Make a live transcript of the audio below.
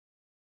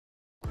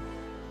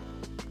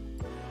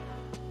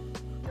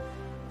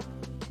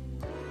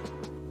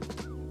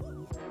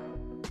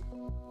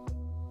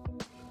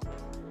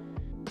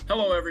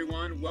Hello,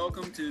 everyone.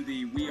 Welcome to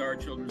the We Are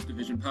Children's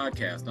Division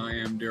podcast. I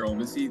am Darrell,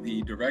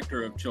 the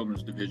Director of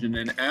Children's Division.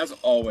 And as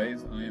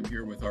always, I am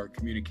here with our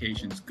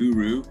communications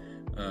guru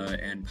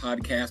and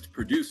podcast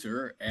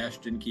producer,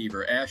 Ashton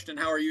Keever. Ashton,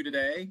 how are you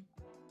today?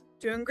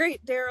 Doing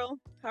great, Darrell.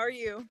 How are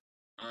you?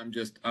 I'm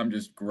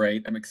just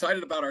great. I'm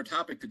excited about our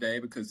topic today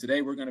because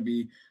today we're going to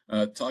be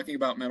talking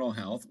about mental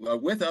health.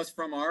 With us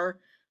from our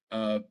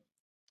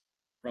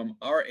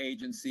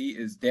agency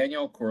is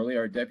Danielle Corley,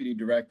 our Deputy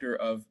Director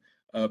of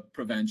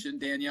Prevention.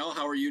 Danielle,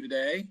 how are you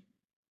today?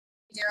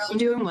 Darrell, I'm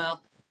doing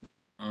well.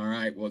 All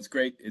right. Well, it's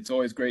great. It's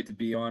always great to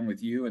be on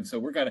with you. And so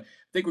I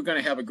think we're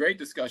gonna have a great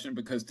discussion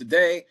because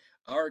today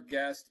our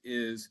guest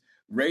is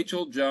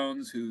Rachel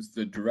Jones, who's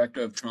the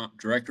Director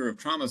of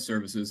Trauma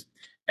Services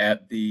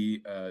at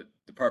the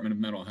Department of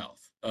Mental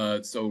Health.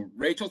 So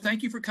Rachel,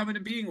 thank you for coming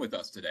and being with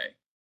us today.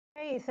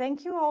 Hey,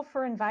 thank you all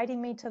for inviting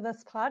me to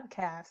this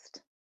podcast.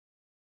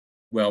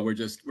 Well, we're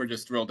just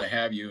thrilled to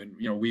have you, and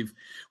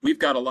we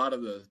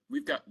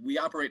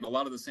operate in a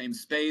lot of the same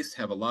space,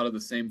 have a lot of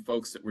the same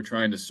folks that we're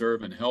trying to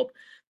serve and help,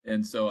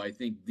 and so I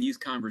think these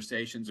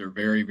conversations are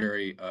very,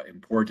 very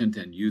important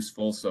and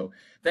useful. So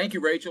thank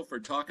you, Rachel, for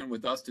talking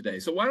with us today.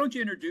 So why don't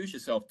you introduce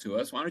yourself to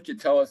us? Why don't you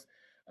tell us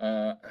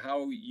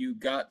how you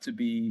got to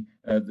be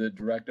the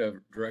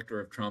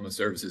director of trauma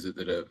services at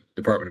the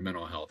Department of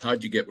Mental Health?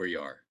 How'd you get where you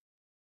are?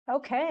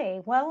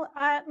 Okay, well,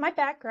 my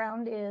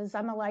background is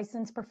I'm a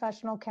licensed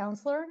professional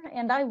counselor,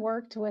 and I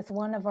worked with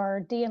one of our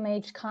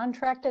DMH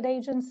contracted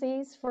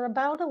agencies for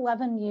about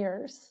 11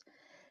 years.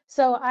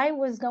 So I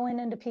was going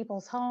into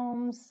people's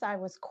homes, I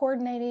was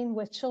coordinating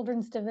with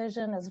Children's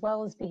Division as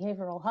well as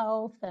behavioral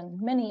health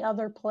and many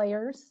other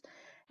players,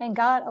 and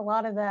got a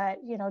lot of that,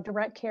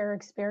 direct care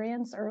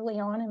experience early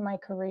on in my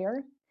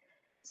career.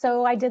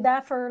 So I did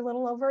that for a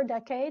little over a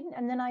decade,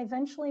 and then I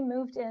eventually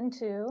moved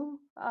into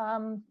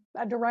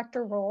a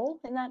director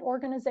role in that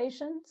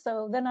organization.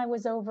 So then I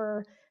was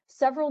over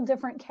several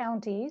different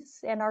counties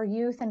and our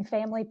youth and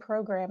family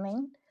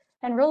programming,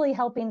 and really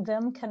helping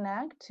them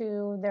connect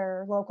to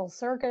their local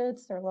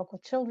circuits, their local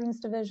children's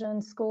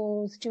division,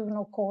 schools,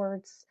 juvenile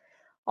courts,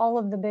 all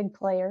of the big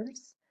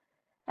players.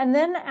 And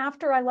then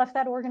after I left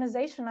that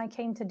organization, I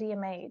came to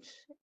DMH.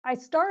 I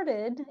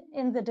started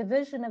in the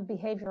Division of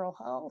Behavioral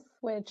Health,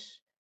 which,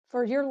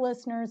 for your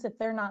listeners, if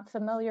they're not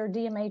familiar,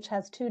 DMH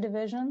has two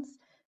divisions.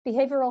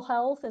 Behavioral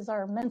health is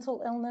our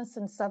mental illness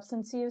and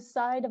substance use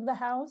side of the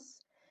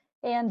house,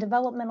 and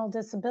developmental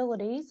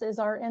disabilities is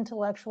our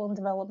intellectual and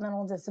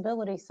developmental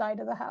disability side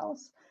of the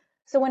house.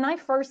 So when I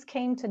first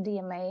came to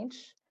DMH,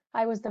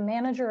 I was the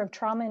manager of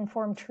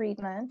trauma-informed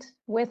treatment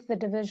with the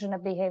Division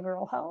of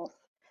Behavioral Health.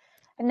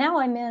 And now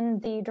I'm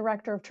in the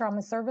Director of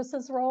Trauma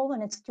Services role,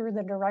 and it's through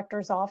the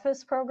Director's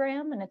Office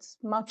program, and it's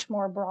much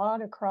more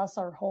broad across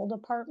our whole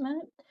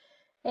department.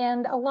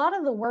 And a lot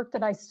of the work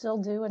that I still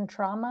do in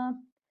trauma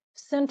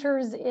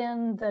centers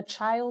in the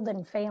child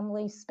and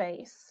family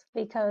space,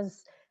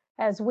 because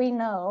as we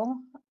know,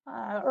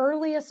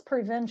 earliest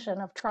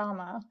prevention of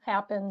trauma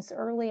happens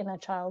early in a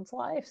child's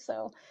life.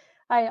 So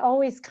I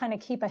always kind of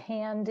keep a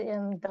hand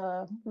in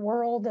the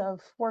world of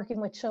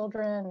working with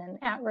children and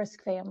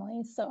at-risk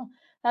families. So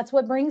that's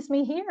what brings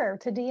me here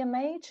to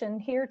DMH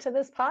and here to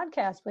this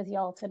podcast with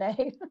y'all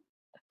today.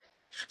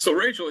 So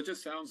Rachel, it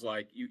just sounds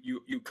like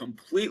you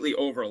completely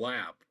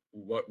overlap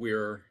what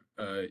we're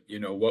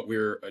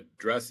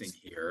addressing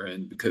here,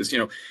 and because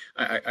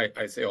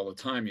I say all the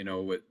time,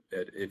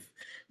 that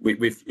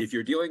if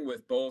you're dealing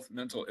with both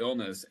mental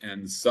illness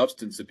and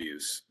substance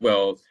abuse,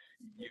 well,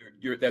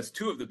 that's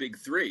two of the big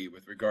three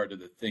with regard to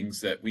the things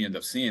that we end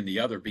up seeing. The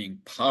other being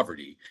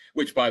poverty,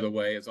 which, by the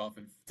way, is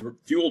often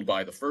fueled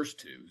by the first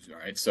two.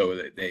 Right, so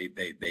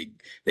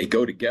they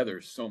go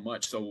together so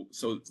much. So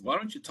why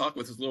don't you talk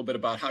with us a little bit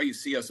about how you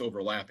see us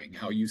overlapping,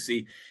 how you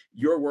see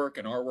your work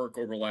and our work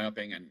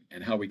overlapping,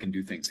 and how we can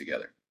do things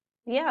together.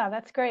 Yeah,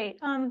 that's great.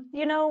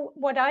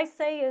 What I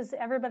say is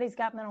everybody's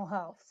got mental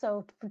health.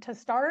 So to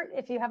start,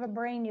 if you have a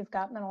brain, you've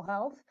got mental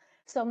health.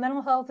 So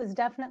mental health is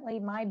definitely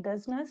my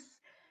business.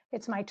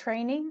 It's my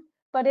training,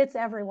 but it's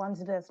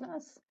everyone's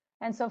business.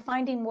 And so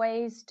finding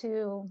ways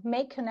to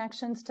make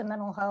connections to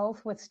mental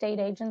health with state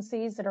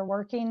agencies that are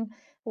working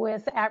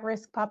with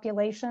at-risk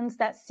populations,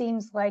 that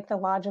seems like the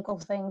logical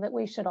thing that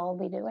we should all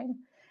be doing.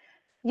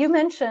 You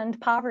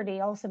mentioned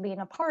poverty also being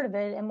a part of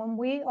it. And when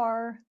we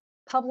are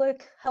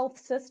public health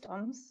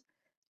systems,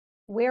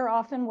 we're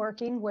often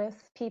working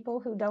with people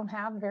who don't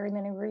have very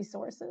many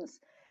resources.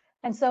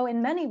 And so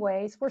in many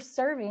ways, we're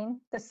serving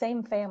the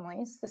same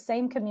families, the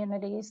same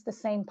communities, the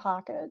same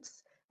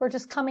pockets. We're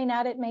just coming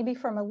at it maybe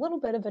from a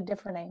little bit of a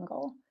different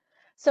angle.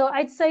 So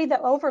I'd say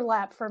the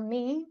overlap for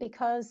me,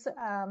 because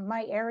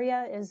my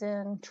area is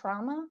in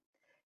trauma,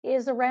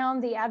 is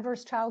around the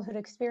adverse childhood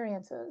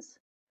experiences.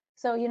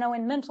 So,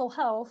 in mental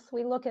health,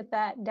 we look at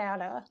that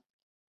data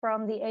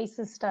from the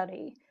ACEs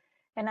study.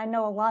 And I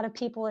know a lot of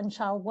people in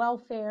child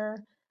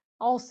welfare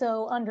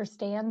also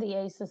understand the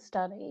ACEs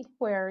study,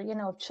 where,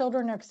 if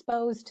children are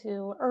exposed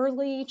to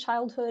early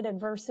childhood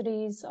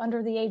adversities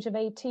under the age of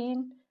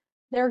 18,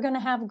 they're going to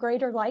have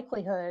greater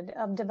likelihood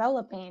of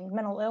developing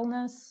mental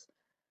illness,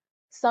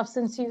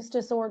 substance use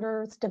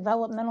disorders,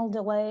 developmental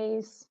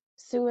delays,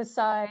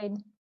 suicide,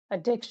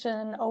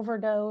 addiction,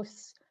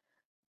 overdose,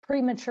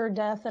 premature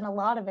death in a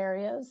lot of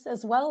areas,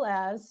 as well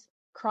as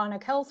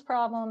chronic health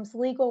problems,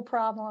 legal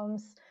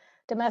problems,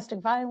 domestic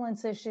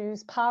violence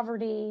issues,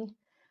 poverty.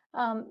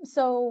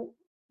 So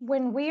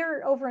when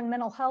we're over in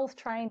mental health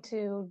trying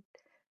to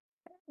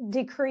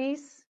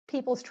decrease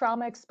people's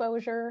trauma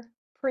exposure,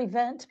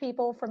 prevent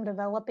people from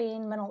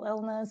developing mental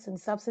illness and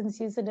substance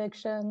use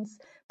addictions,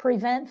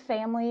 prevent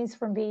families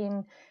from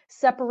being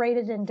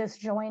separated and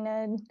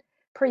disjointed,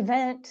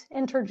 prevent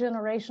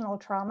intergenerational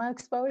trauma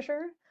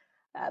exposure.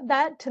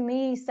 That to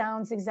me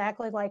sounds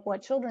exactly like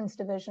what Children's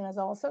Division is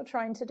also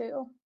trying to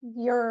do.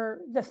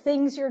 The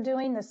things you're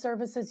doing, the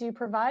services you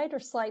provide are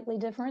slightly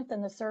different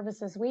than the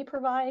services we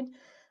provide,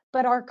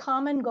 but our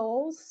common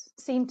goals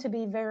seem to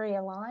be very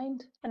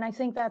aligned. And I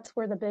think that's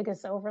where the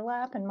biggest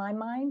overlap in my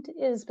mind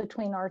is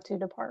between our two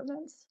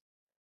departments.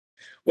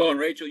 Well, and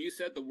Rachel, you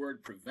said the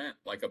word prevent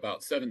like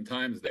about 7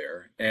 times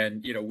there,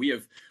 and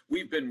we've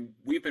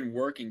been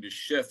working to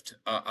shift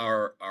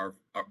our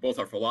both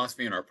our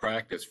philosophy and our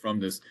practice from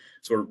this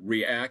sort of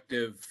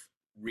reactive,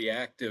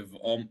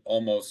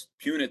 almost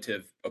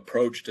punitive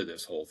approach to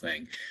this whole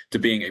thing to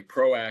being a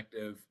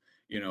proactive,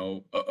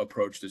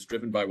 approach that's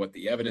driven by what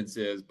the evidence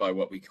is, by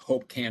what we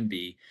hope can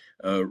be,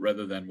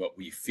 rather than what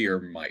we fear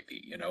might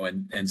be.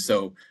 And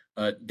so.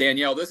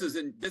 Danielle, this is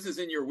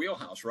in your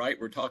wheelhouse, right?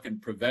 We're talking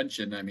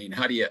prevention. I mean,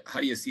 how do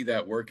you see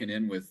that working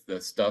in with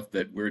the stuff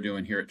that we're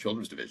doing here at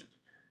Children's Division?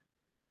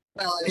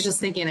 Well, I was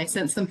just thinking, I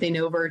sent something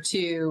over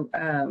to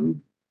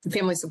the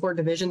Family Support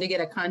Division to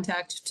get a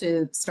contact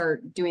to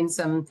start doing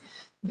some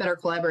better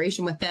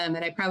collaboration with them.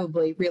 And I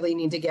probably really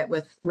need to get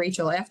with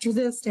Rachel after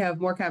this to have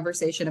more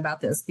conversation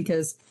about this,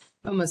 because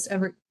almost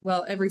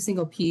every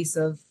single piece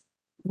of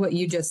what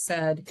you just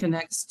said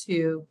connects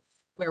to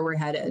where we're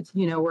headed.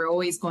 We're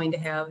always going to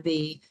have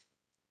the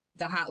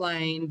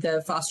hotline,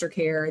 the foster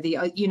care,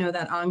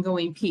 that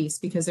ongoing piece,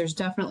 because there's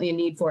definitely a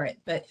need for it.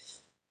 But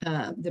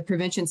the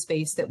prevention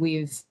space that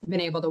we've been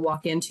able to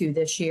walk into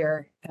this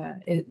year,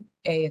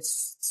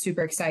 it's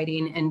super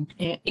exciting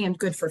and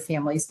good for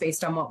families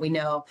based on what we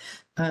know.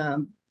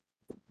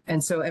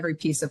 And so every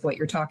piece of what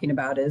you're talking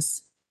about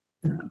is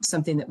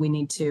something that we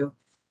need to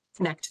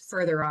connect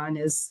further on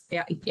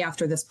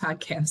after this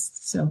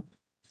podcast. So.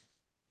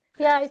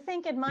 Yeah, I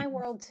think in my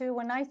world too,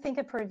 when I think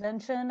of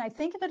prevention, I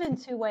think of it in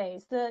two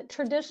ways. The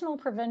traditional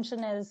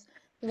prevention is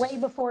way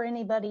before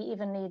anybody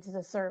even needs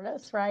the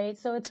service, right?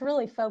 So it's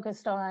really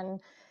focused on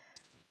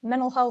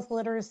mental health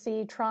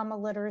literacy, trauma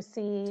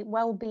literacy,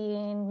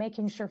 well-being,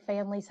 making sure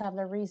families have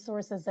the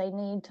resources they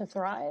need to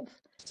thrive.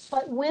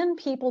 But when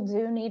people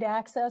do need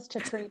access to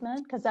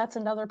treatment, because that's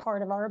another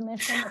part of our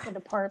mission at the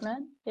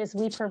department, is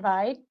we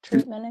provide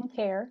treatment and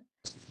care.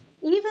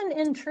 Even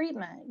in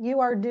treatment, you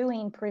are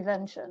doing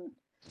prevention.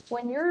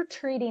 When you're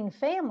treating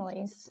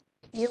families,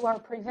 you are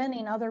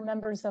preventing other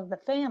members of the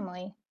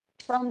family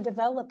from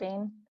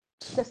developing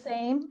the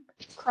same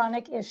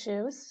chronic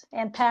issues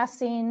and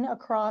passing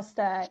across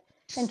that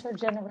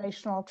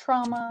intergenerational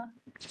trauma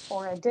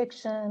or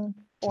addiction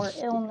or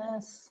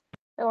illness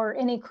or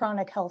any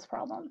chronic health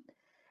problem.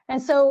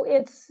 And so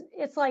it's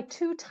like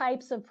two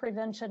types of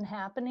prevention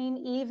happening,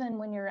 even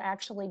when you're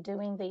actually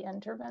doing the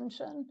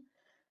intervention.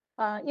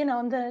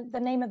 And the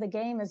name of the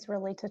game is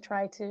really to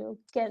try to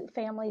get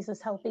families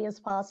as healthy as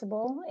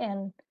possible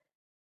and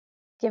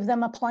give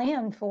them a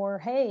plan for,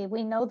 hey,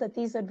 we know that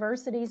these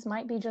adversities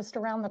might be just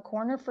around the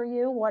corner for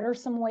you. What are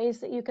some ways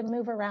that you can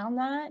move around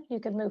that? You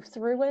can move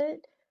through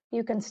it.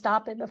 You can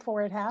stop it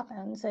before it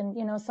happens. And,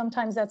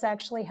 sometimes that's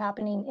actually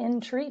happening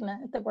in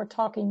treatment that we're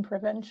talking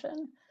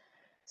prevention.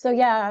 So,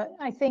 yeah,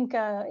 I think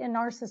in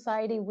our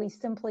society, we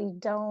simply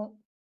don't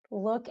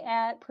look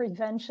at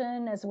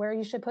prevention as where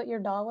you should put your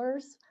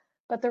dollars.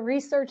 But the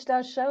research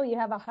does show you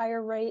have a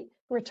higher rate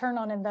return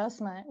on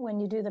investment when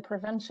you do the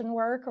prevention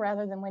work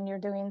rather than when you're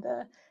doing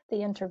the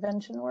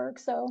intervention work.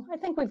 So I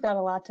think we've got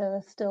a lot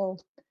to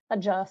still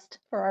adjust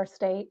for our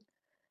state.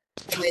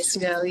 Nice to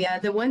know. Yeah,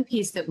 the one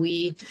piece that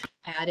we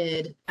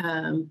added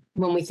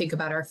when we think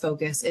about our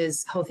focus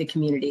is healthy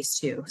communities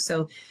too.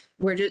 So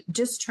we're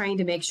just trying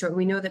to make sure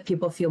we know that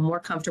people feel more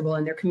comfortable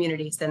in their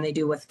communities than they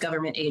do with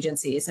government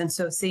agencies. And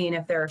so seeing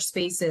if there are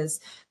spaces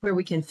where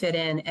we can fit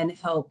in and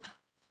help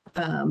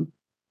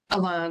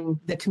alongside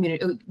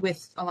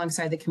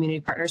the community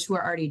partners who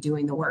are already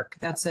doing the work.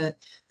 That's a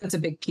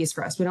big piece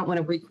for us. We don't want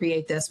to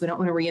recreate this. We don't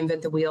want to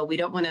reinvent the wheel.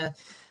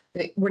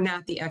 We're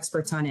not the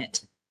experts on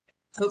it.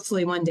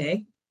 Hopefully one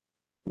day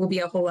we'll be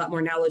a whole lot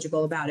more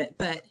knowledgeable about it,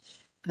 but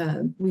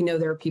we know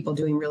there are people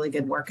doing really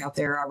good work out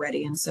there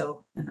already. And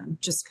so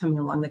just coming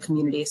along the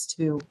communities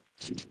to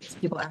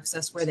give people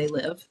access where they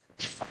live.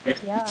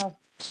 Yeah.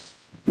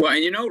 Well,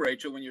 and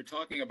Rachel, when you're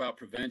talking about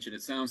prevention,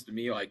 it sounds to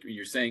me like when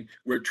you're saying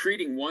we're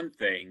treating one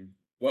thing,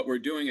 what we're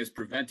doing is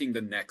preventing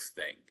the next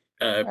thing.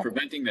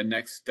 preventing the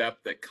next step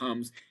that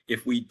comes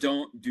if we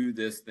don't do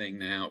this thing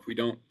now, if we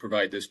don't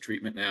provide this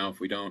treatment now, if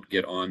we don't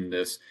get on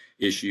this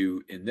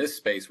issue in this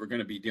space, we're going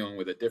to be dealing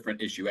with a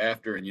different issue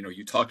after. And,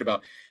 you talked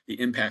about the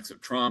impacts of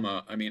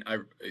trauma. I mean,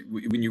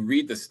 when you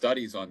read the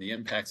studies on the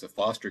impacts of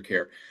foster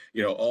care,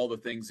 all the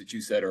things that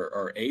you said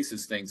are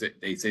ACEs things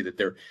that they say that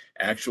they're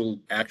actual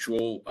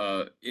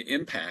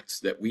impacts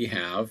that we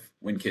have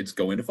when kids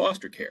go into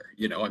foster care.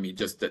 I mean,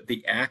 just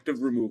the act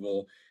of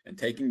removal and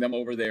taking them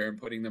over there and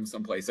putting them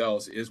someplace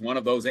else is one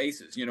of those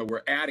ACEs.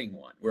 We're adding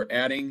one. We're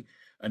adding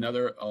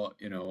another,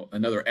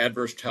 another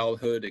adverse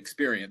childhood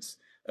experience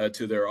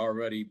to their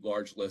already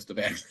large list of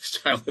adverse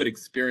childhood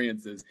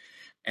experiences.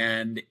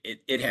 And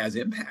it has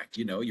impact.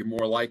 You're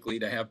more likely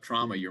to have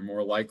trauma. You're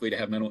more likely to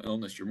have mental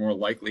illness. You're more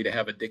likely to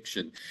have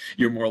addiction.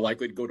 You're more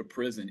likely to go to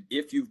prison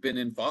if you've been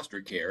in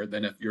foster care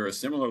than if you're a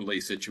similarly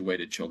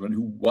situated children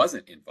who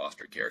wasn't in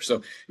foster care. So,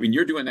 I mean,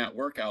 you're doing that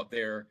work out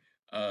there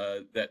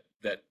that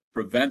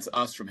prevents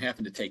us from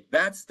having to take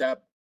that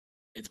step.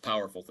 It's a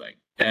powerful thing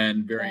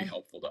and very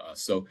helpful to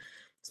us.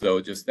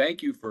 So just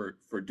thank you for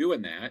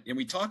doing that. And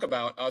we talk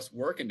about us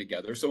working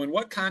together. So in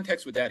what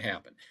context would that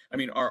happen? I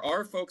mean, are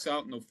our folks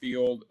out in the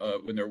field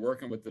when they're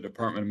working with the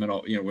Department of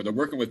Mental, when they're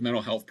working with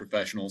mental health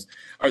professionals,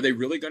 are they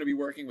really going to be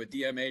working with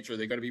DMH? Are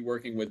they going to be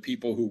working with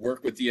people who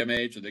work with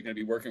DMH? Are they going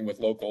to be working with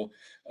local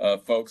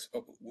folks?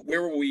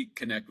 Where will we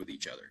connect with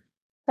each other?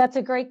 That's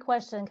a great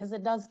question because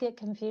it does get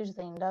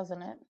confusing,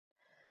 doesn't it?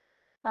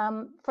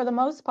 For the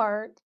most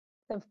part,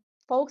 the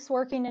folks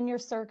working in your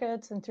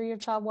circuits and through your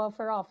child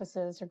welfare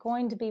offices are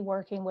going to be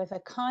working with a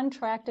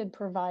contracted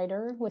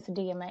provider with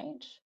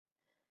DMH.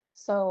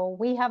 So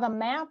we have a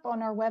map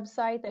on our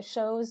website that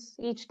shows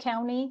each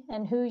county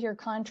and who your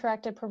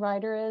contracted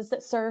provider is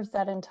that serves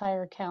that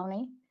entire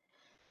county.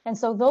 And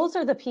so those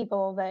are the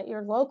people that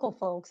your local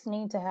folks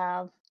need to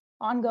have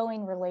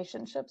ongoing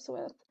relationships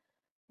with.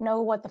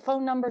 Know what the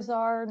phone numbers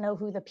are, know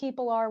who the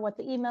people are, what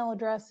the email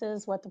address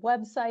is, what the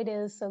website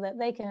is, so that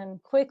they can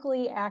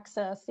quickly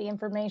access the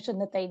information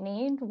that they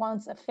need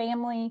once a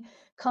family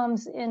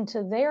comes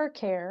into their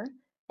care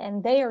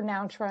and they are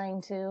now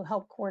trying to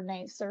help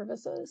coordinate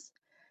services.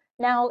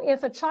 Now,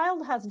 if a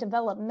child has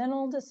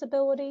developmental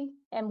disability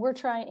and we're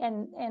trying,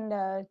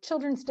 and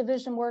Children's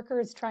Division worker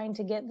is trying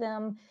to get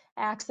them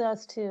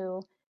access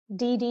to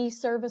DD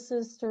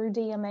services through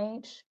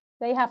DMH,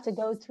 they have to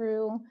go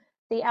through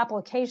the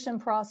application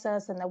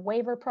process and the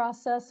waiver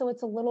process. So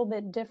it's a little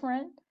bit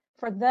different.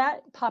 For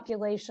that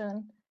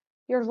population,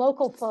 your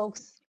local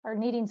folks are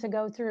needing to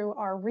go through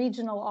our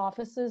regional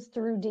offices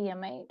through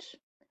DMH.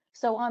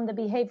 So on the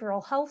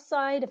behavioral health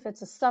side, if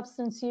it's a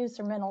substance use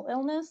or mental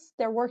illness,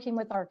 they're working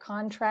with our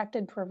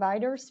contracted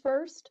providers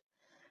first.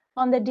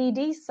 On the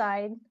DD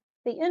side,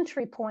 the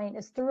entry point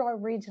is through our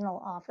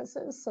regional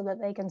offices so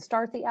that they can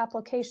start the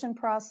application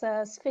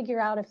process, figure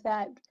out if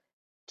that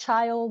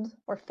child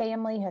or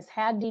family has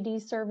had DD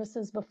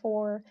services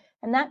before,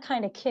 and that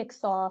kind of kicks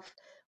off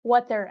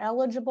what they're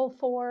eligible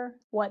for,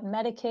 what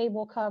Medicaid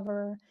will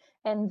cover,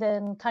 and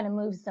then kind of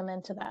moves them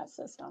into that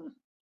system.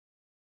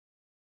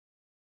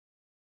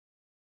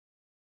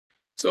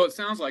 So it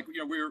sounds like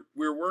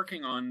we're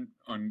working on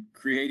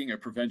creating a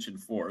prevention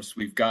force.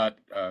 We've got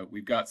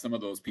some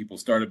of those people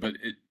started, but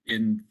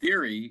in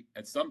theory,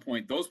 at some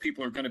point, those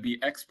people are going to be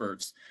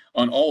experts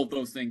on all of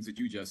those things that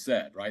you just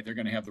said, right? They're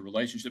going to have the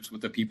relationships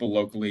with the people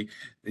locally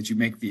that you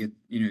make the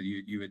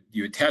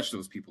you attach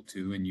those people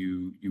to, and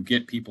you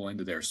get people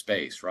into their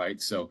space,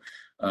 right? So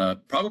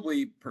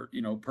probably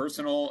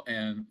personal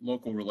and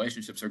local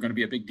relationships are going to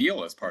be a big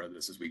deal as part of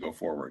this as we go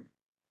forward.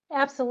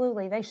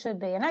 Absolutely, they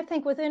should be. And I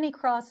think with any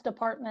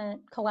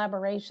cross-department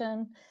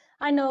collaboration,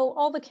 I know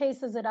all the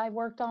cases that I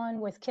worked on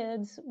with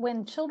kids,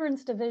 when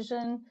Children's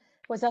Division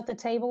was at the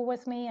table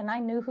with me and I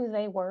knew who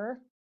they were,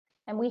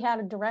 and we had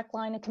a direct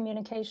line of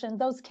communication,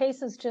 those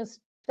cases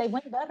they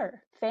went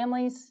better.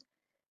 Families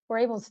were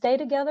able to stay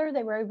together.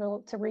 They were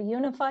able to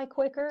reunify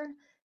quicker.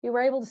 You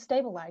were able to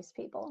stabilize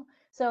people.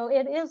 So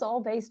it is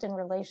all based in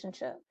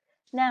relationship.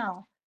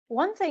 Now,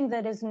 one thing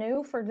that is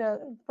new for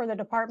the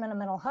Department of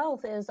Mental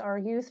Health is our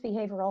youth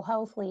behavioral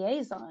health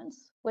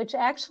liaisons, which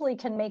actually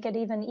can make it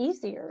even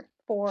easier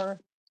for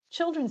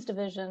Children's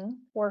Division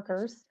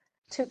workers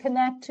to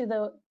connect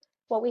to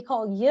what we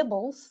call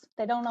YIBLs.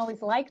 They don't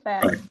always like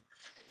that. Right.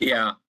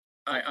 Yeah,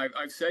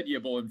 I've said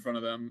yibble in front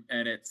of them,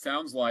 and it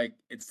sounds like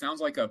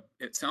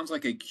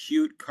a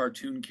cute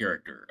cartoon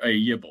character, a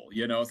yibble.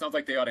 It sounds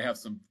like they ought to have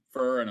some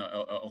fur and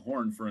a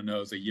horn for a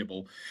nose, a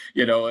yibble.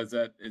 Is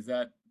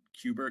that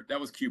Cubert? That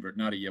was Cubert,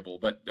 not a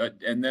yibble. But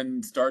and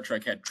then Star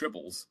Trek had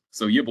triples,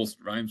 so yibbles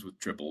rhymes with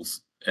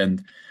triples,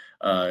 and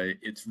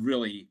it's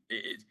really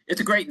it's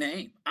a great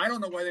name. I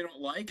don't know why they don't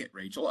like it,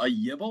 Rachel. A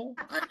yibble?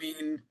 I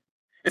mean,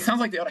 it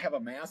sounds like they ought to have a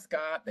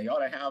mascot. They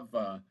ought to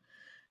have.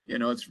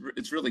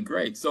 It's really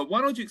great. So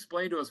why don't you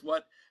explain to us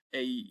what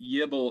a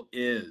yibble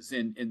is?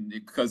 And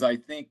because I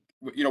think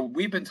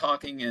we've been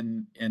talking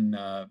in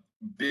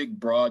big,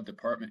 broad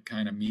department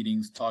kind of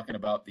meetings talking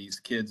about these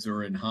kids who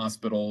are in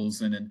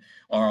hospitals and in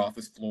our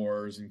office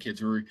floors, and kids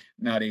who are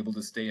not able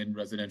to stay in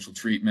residential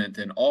treatment,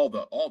 and all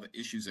the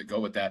issues that go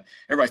with that.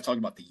 Everybody's talking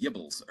about the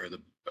yibbles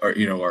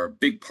are a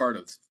big part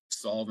of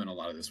solving a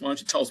lot of this. Why don't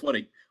you tell us what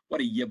a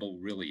yibble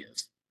really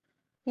is?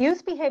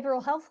 Youth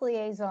behavioral health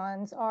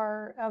liaisons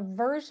are a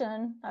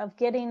version of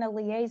getting a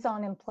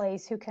liaison in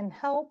place who can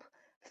help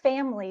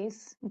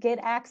families get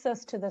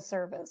access to the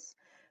service.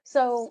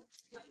 So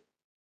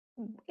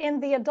in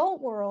the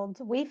adult world,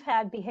 we've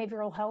had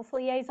behavioral health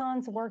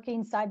liaisons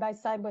working side by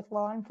side with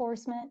law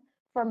enforcement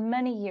for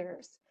many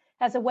years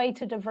as a way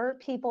to divert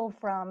people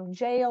from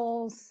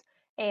jails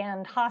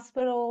and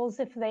hospitals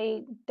if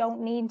they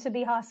don't need to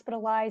be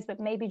hospitalized, but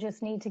maybe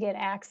just need to get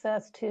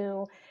access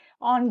to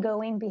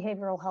ongoing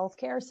behavioral health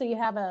care. So you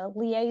have a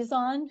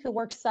liaison who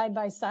works side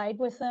by side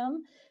with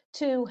them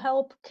to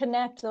help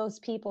connect those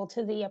people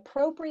to the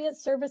appropriate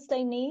service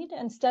they need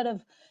instead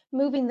of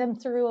moving them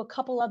through a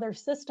couple other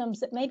systems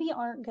that maybe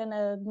aren't going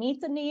to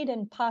meet the need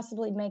and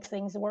possibly make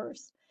things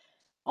worse.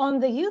 On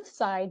the youth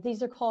side,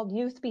 these are called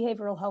youth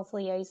behavioral health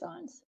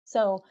liaisons.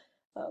 So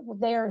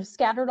they're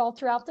scattered all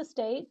throughout the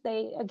state.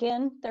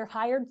 They're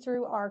hired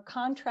through our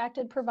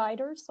contracted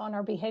providers on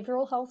our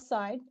behavioral health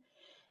side.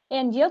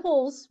 And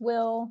Yibbles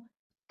will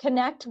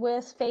connect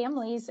with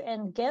families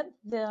and get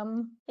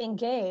them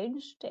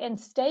engaged and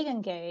stay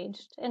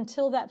engaged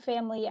until that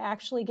family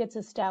actually gets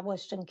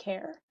established in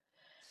care.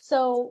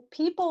 So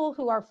people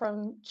who are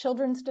from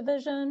children's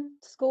division,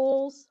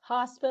 schools,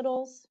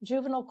 hospitals,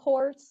 juvenile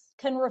courts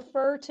can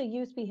refer to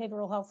youth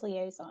behavioral health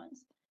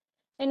liaisons.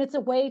 And it's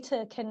a way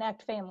to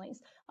connect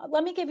families.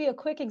 Let me give you a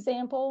quick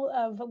example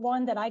of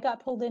one that I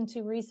got pulled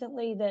into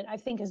recently that I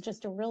think is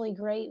just a really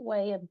great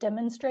way of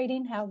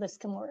demonstrating how this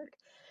can work.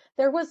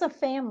 There was a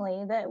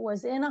family that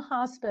was in a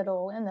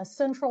hospital in the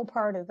central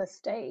part of the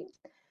state.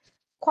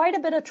 Quite a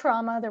bit of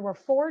trauma. There were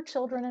 4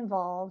 children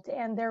involved,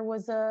 and there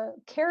was a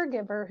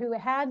caregiver who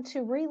had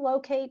to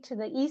relocate to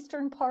the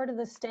eastern part of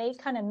the state,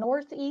 kind of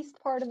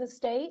northeast part of the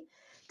state,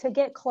 to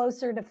get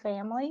closer to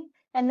family.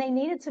 And they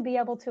needed to be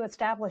able to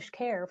establish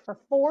care for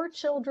 4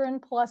 children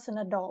plus an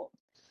adult.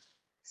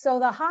 So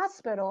the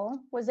hospital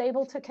was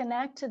able to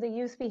connect to the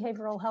youth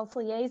behavioral health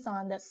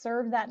liaison that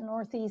served that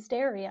northeast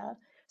area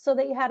so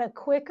that you had a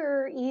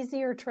quicker,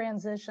 easier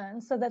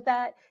transition so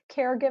that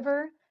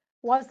caregiver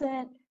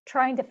wasn't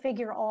trying to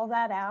figure all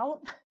that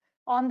out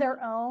on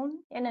their own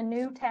in a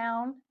new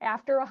town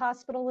after a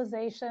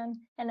hospitalization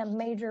and a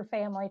major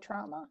family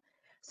trauma.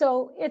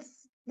 So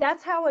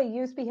that's how a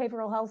youth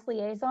behavioral health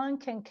liaison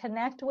can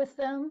connect with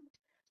them,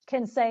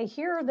 can say,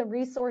 here are the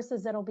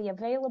resources that'll be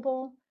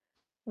available.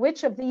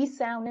 Which of these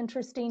sound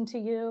interesting to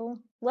you?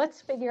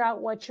 Let's figure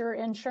out what your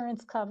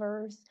insurance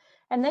covers.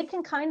 And they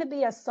can kind of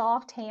be a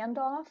soft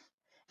handoff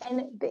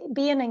and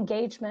be an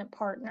engagement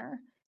partner.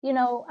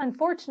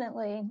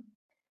 Unfortunately,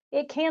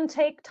 it can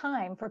take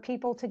time for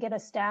people to get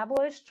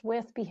established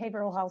with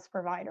behavioral health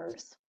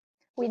providers.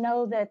 We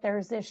know that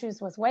there's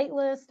issues with wait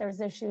lists,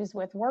 there's issues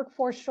with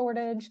workforce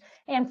shortage,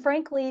 and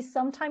frankly,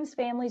 sometimes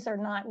families are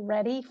not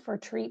ready for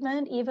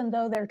treatment, even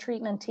though their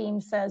treatment team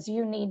says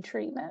you need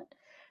treatment.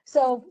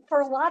 So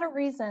for a lot of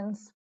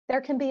reasons,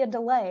 there can be a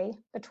delay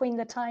between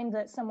the time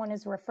that someone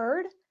is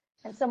referred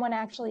and someone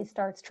actually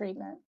starts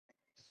treatment.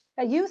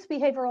 A youth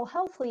behavioral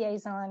health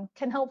liaison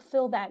can help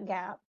fill that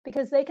gap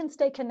because they can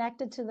stay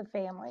connected to the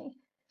family.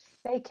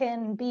 They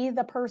can be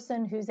the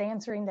person who's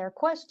answering their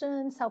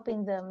questions,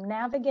 helping them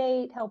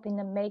navigate, helping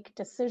them make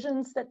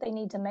decisions that they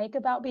need to make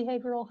about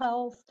behavioral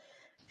health,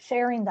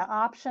 sharing the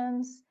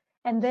options,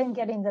 and then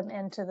getting them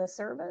into the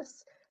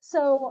service.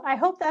 So I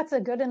hope that's a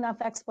good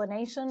enough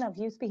explanation of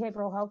youth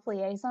behavioral health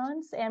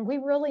liaisons, and we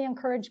really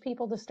encourage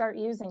people to start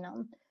using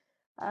them.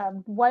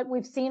 What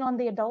we've seen on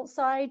the adult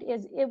side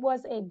is it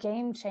was a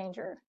game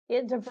changer.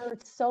 It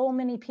diverts so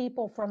many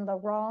people from the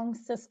wrong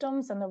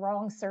systems and the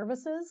wrong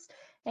services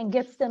and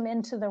gets them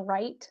into the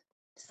right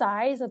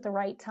size at the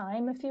right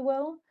time, if you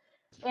will.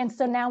 And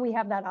so now we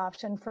have that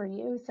option for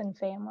youth and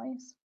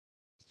families.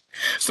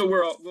 So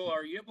will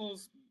our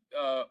YIBLs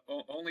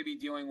only be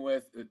dealing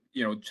with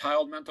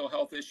child mental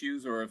health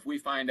issues, or if we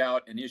find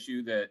out an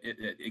issue that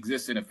it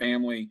exists in a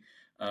family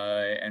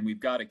and we've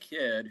got a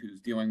kid who's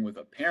dealing with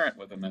a parent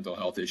with a mental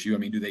health issue? I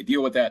mean, do they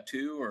deal with that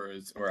too,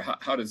 or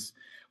how does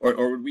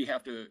would we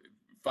have to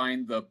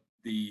find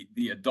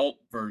the adult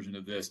version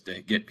of this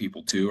to get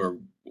people to, or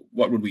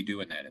what would we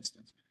do in that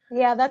instance?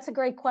 Yeah, that's a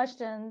great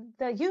question.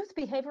 The youth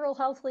behavioral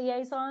health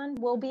liaison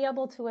will be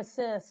able to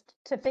assist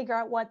to figure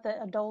out what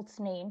the adults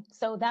need.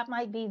 So that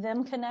might be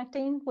them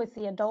connecting with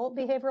the adult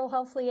behavioral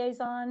health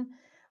liaison,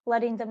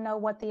 letting them know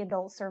what the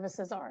adult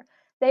services are.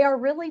 They are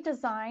really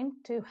designed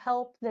to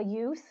help the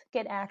youth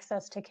get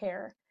access to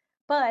care.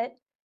 But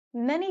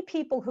many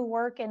people who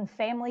work in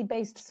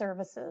family-based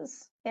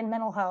services in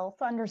mental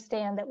health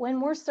understand that when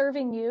we're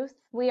serving youth,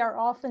 we are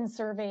often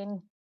serving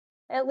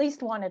at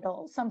least one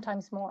adult,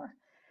 sometimes more.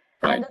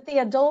 Right. And that the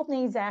adult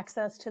needs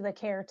access to the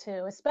care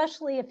too,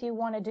 especially if you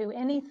want to do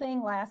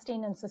anything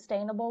lasting and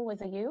sustainable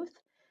with a youth.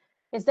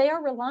 is they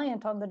are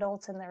reliant on the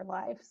adults in their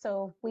life.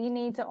 So we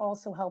need to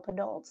also help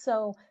adults.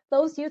 So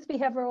those youth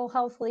behavioral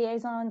health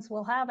liaisons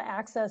will have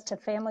access to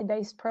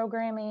family-based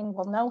programming,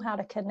 will know how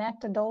to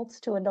connect adults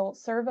to adult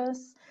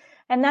service.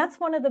 And that's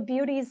one of the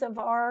beauties of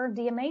our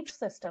DMH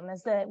system,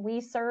 is that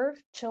we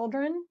serve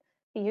children,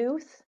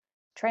 youth,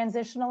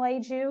 transitional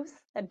age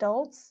youth,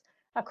 adults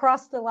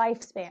across the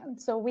lifespan.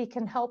 So we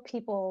can help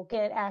people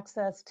get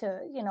access to,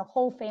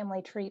 whole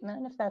family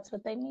treatment if that's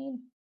what they need.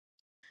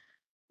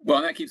 Well,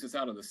 and that keeps us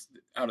out of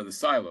the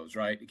silos,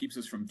 right? It keeps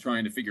us from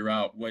trying to figure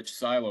out which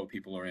silo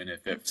people are in.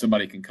 If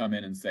somebody can come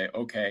in and say,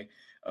 okay,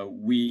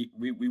 we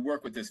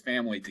work with this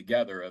family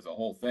together as a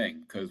whole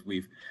thing, because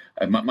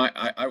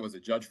I was a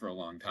judge for a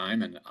long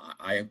time, and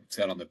I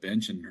sat on the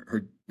bench and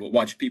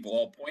watched people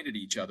all point at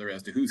each other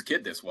as to whose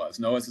kid this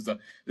was. No, this is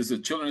a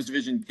children's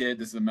division kid.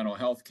 This is a mental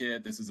health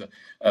kid. This is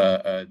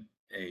a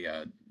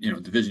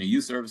division of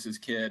youth services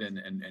kid,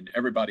 and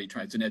everybody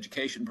tries. It's an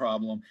education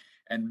problem.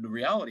 And the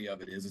reality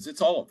of it is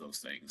it's all of those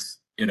things.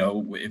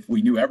 If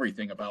we knew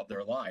everything about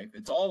their life,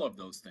 it's all of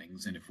those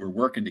things. And if we're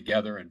working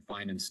together and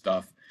finding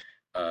stuff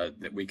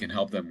that we can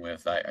help them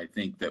with, I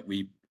think that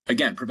we,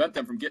 again, prevent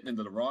them from getting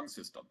into the wrong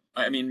system.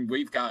 I mean,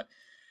 we've got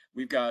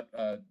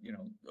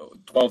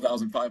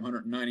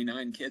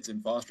 12,599 kids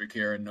in foster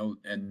care,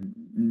 and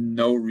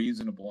no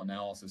reasonable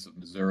analysis of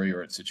Missouri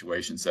or its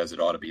situation says it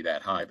ought to be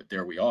that high, but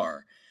there we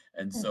are.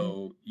 And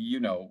so,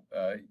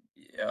 a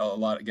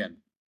lot, again,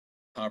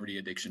 poverty,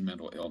 addiction,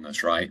 mental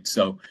illness, right?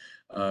 So,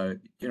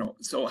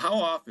 so how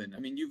often, I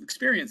mean, you've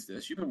experienced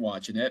this, you've been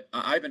watching it,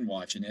 I've been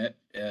watching it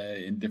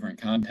in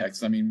different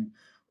contexts. I mean,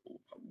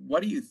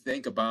 what do you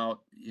think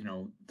about,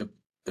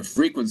 the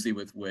frequency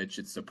with which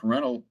it's the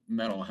parental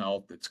mental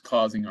health that's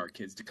causing our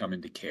kids to come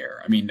into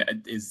care? I mean,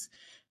 is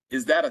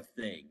that a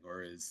thing,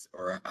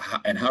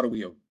 and how do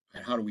we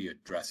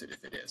address it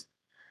if it is?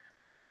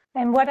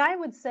 And what I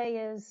would say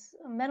is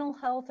mental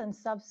health and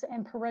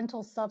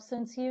parental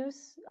substance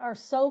use are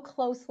so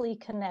closely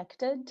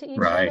connected to each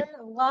Right. other.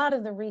 A lot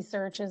of the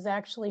research is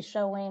actually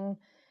showing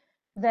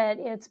that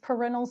it's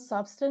parental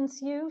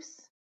substance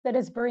use that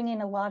is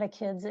bringing a lot of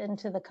kids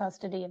into the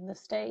custody of the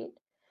state.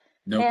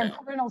 No And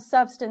doubt. parental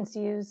substance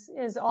use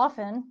is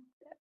often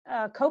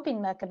a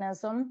coping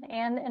mechanism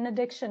and an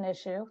addiction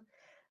issue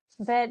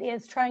that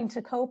is trying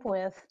to cope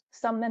with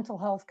some mental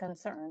health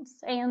concerns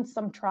and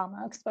some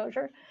trauma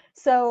exposure.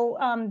 So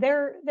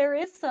there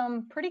is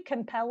some pretty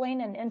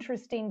compelling and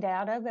interesting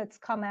data that's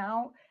come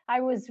out.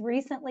 I was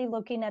recently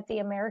looking at the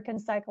American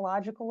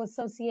Psychological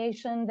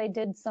Association. They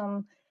did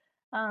some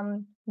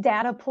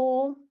data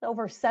pool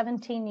over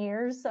 17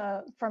 years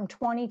from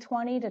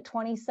 2020 to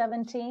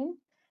 2017.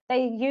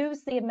 They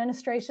used the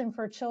Administration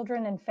for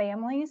Children and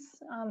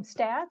Families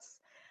stats.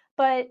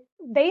 But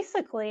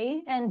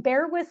basically, and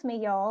bear with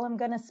me, y'all, I'm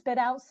going to spit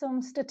out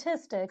some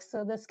statistics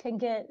so this can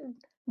get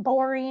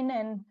boring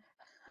and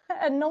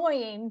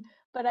annoying,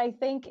 but I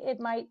think it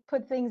might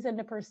put things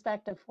into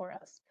perspective for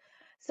us.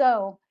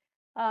 So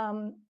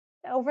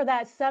over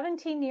that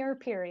 17-year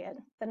period,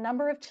 the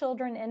number of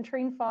children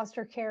entering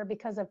foster care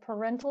because of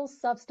parental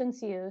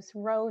substance use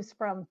rose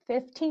from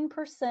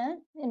 15%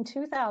 in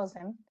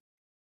 2000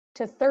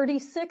 to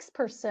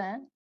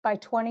 36% by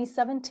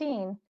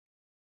 2017.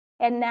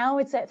 And now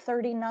it's at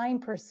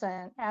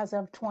 39% as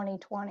of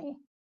 2020.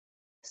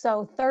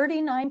 So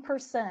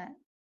 39%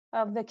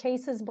 of the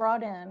cases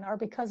brought in are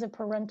because of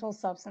parental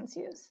substance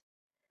use.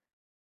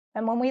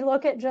 And when we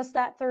look at just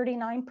that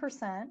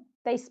 39%,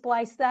 they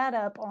splice that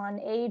up on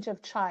age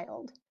of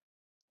child.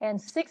 And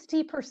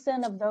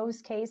 60% of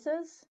those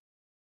cases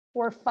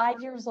were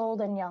 5 years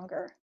old and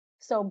younger.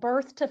 So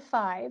birth to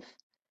 5,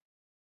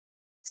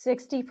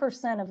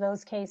 60% of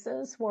those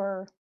cases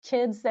were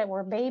kids that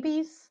were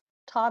babies,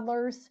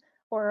 toddlers,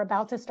 or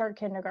about to start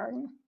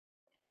kindergarten.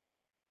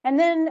 And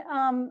then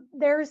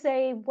there's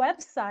a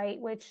website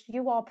which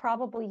you all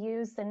probably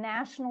use, the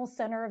National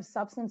Center of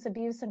Substance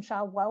Abuse and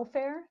Child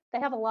Welfare. They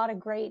have a lot of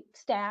great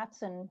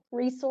stats and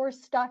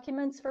resource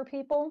documents for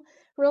people,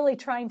 really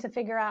trying to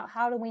figure out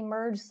how do we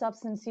merge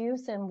substance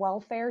use and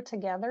welfare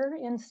together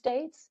in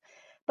states.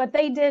 But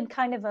they did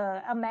kind of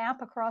a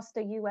map across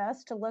the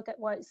US to look at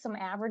what some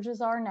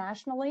averages are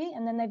nationally,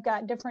 and then they've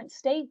got different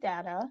state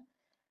data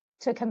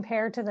to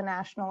compare to the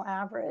national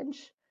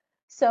average.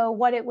 So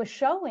what it was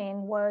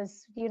showing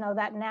was,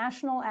 that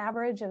national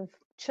average of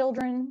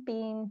children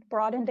being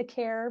brought into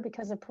care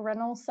because of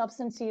parental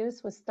substance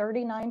use was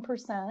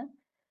 39%.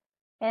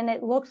 And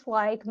it looked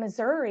like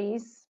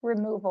Missouri's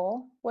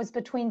removal was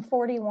between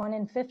 41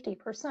 and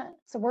 50%.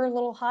 So we're a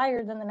little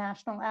higher than the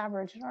national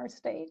average in our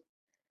state.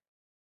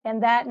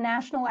 And that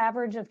national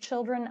average of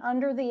children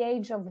under the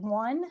age of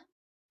 1,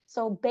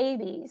 so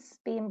babies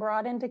being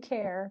brought into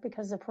care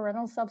because of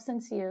parental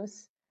substance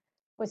use,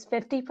 was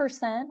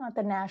 50% at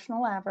the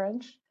national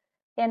average.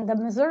 And the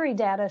Missouri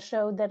data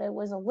showed that it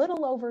was a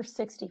little over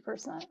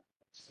 60%.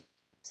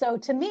 So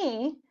to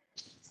me,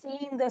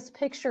 seeing this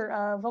picture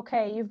of,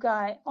 okay, you've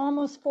got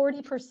almost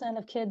 40%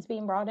 of kids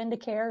being brought into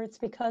care, it's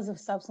because of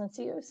substance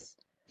use.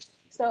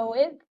 So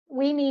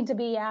we need to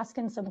be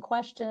asking some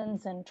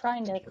questions and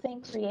trying to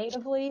think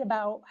creatively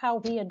about how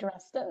we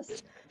address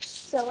this.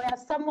 So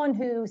as someone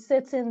who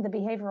sits in the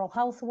behavioral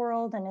health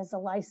world and is a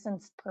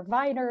licensed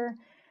provider,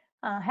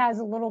 has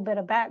a little bit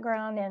of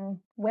background in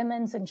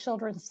women's and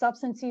children's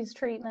substance use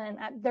treatment,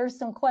 there's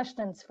some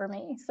questions for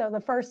me. So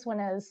the first one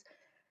is,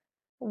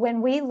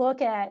 when we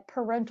look at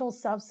parental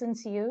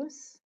substance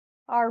use,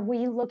 are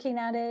we looking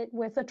at it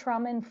with a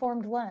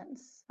trauma-informed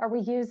lens? Are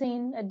we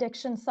using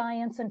addiction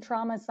science and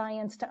trauma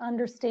science to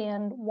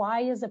understand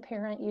why is a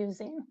parent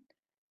using?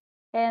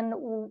 And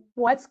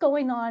what's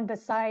going on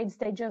besides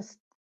they just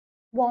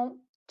won't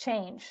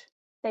change?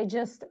 They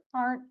just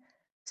aren't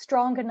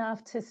strong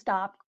enough to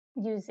stop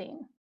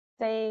using.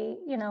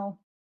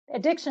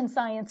 Addiction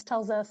science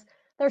tells us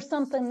there's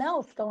something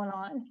else going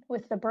on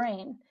with the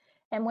brain.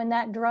 And when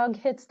that drug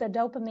hits the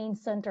dopamine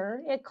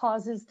center, it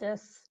causes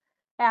this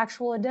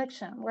actual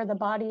addiction where the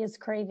body is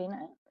craving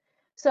it.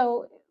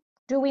 So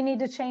do we need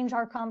to change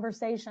our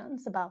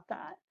conversations about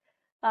that?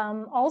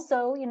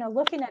 Also,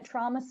 looking at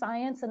trauma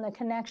science and the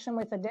connection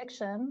with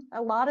addiction,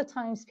 a lot of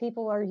times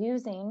people are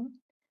using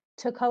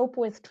to cope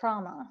with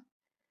trauma.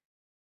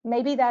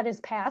 Maybe that is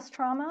past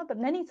trauma, but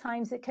many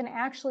times it can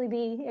actually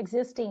be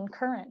existing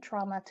current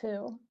trauma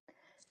too.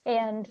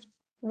 And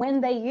when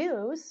they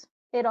use,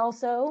 it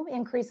also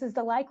increases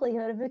the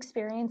likelihood of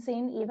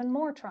experiencing even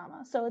more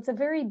trauma. So it's a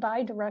very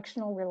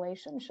bi-directional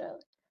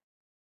relationship.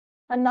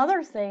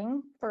 Another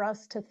thing for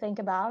us to think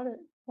about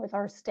with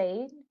our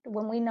state,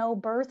 when we know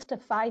birth to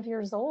 5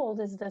 years old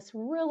is this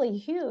really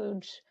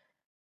huge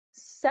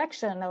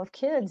section of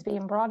kids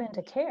being brought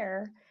into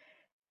care,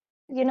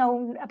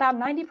 about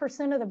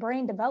 90% of the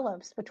brain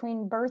develops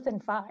between birth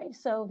and 5.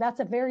 So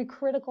that's a very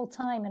critical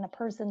time in a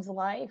person's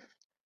life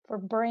for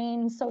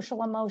brain,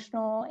 social,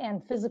 emotional,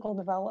 and physical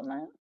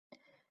development.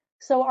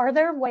 So are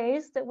there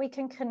ways that we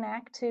can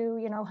connect to,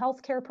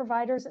 healthcare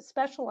providers that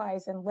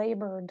specialize in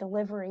labor,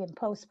 delivery, and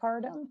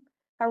postpartum?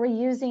 Are we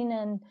using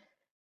an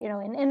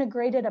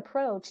integrated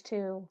approach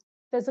to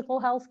physical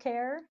health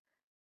care,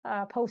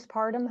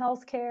 postpartum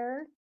health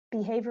care,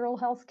 behavioral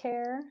health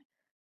care,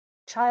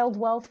 child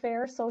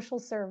welfare, social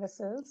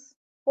services?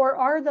 Or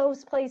are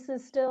those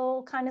places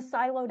still kind of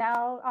siloed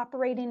out,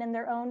 operating in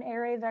their own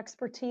area of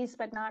expertise,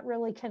 but not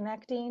really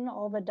connecting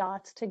all the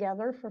dots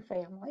together for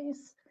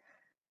families?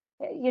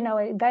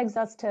 It begs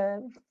us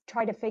to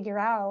try to figure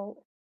out,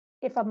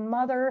 if a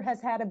mother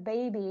has had a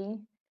baby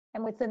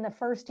and within the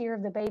first year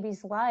of the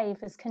baby's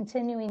life is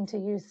continuing to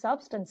use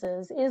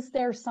substances, is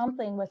there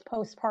something with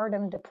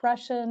postpartum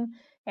depression,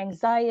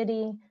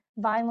 anxiety,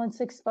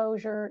 violence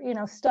exposure,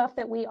 stuff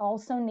that we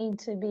also need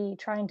to be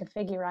trying to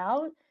figure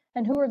out?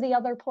 And who are the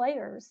other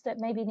players that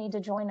maybe need to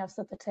join us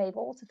at the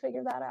table to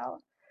figure that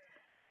out?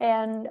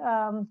 And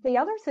the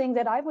other thing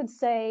that I would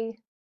say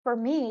for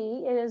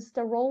me is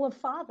the role of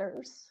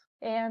fathers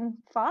and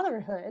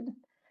fatherhood.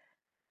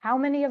 How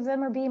many of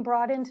them are being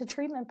brought into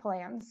treatment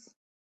plans?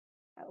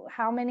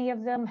 How many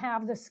of them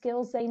have the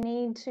skills they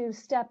need to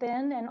step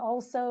in and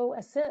also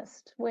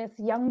assist with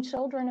young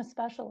children,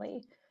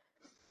 especially?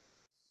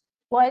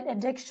 What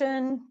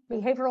addiction,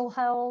 behavioral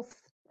health,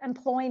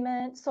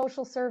 employment,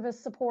 social service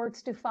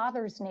supports do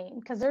fathers need?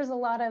 Because there's a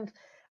lot of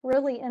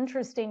really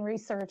interesting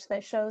research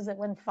that shows that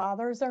when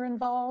fathers are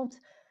involved,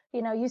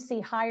 you see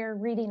higher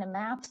reading and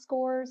math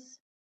scores.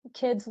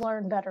 Kids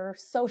learn better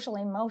social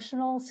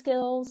emotional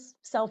skills,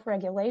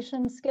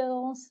 self-regulation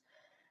skills.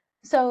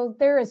 So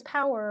there is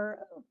power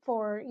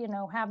for,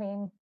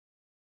 having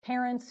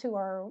parents who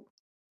are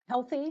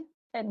healthy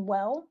and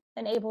well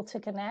and able to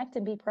connect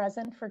and be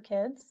present for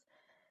kids.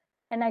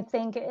 And I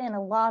think in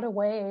a lot of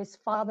ways,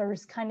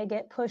 fathers kind of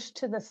get pushed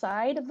to the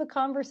side of the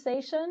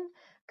conversation,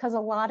 because a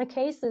lot of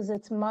cases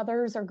it's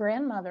mothers or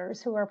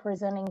grandmothers who are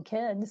presenting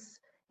kids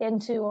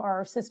into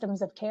our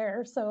systems of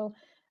care. So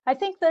I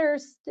think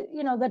there's,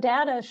 the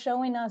data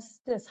showing us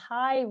this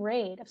high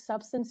rate of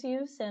substance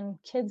use and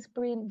kids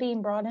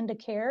being brought into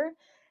care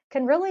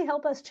can really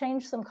help us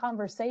change some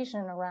conversation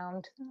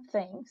around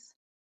things.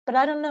 But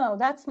I don't know,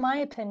 that's my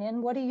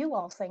opinion. What do you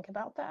all think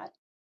about that?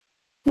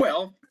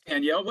 Well,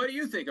 Danielle, what do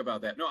you think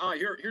about that? No,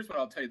 here's what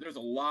I'll tell you. There's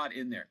a lot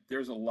in there.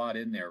 There's a lot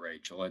in there,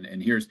 Rachel.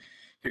 And here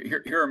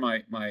are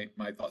my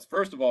thoughts.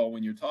 First of all,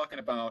 when you're talking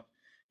about,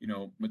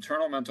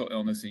 maternal mental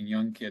illness in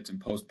young kids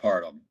and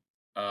postpartum,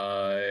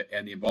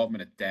 and the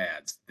involvement of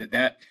dads,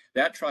 that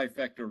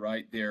trifecta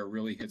right there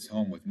really hits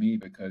home with me,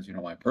 because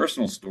my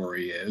personal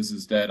story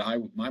is that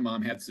my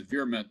mom had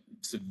severe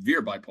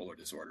bipolar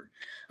disorder.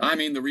 I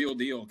mean, the real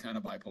deal kind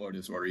of bipolar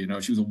disorder.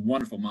 She was a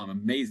wonderful mom,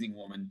 amazing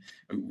woman.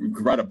 We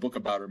could write a book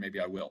about her, maybe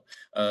I will.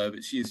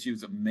 But she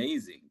was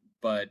amazing.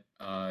 But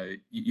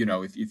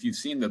if you've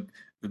seen the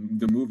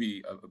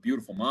movie A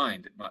Beautiful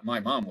Mind, my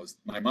mom was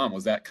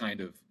that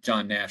kind of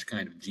John Nash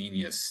kind of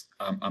genius.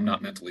 I'm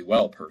not mentally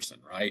well person,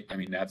 right? I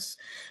mean,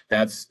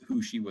 that's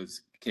who she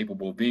was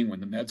capable of being when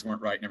the meds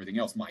weren't right and everything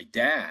else. My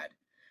dad,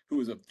 who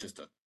was just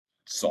a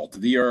salt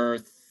of the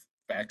earth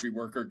factory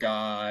worker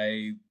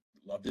guy,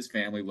 loved his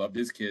family, loved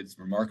his kids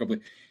remarkably.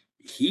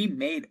 He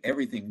made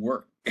everything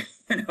work,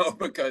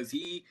 because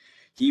he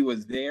he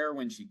was there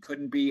when she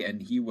couldn't be,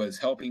 and he was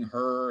helping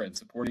her and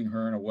supporting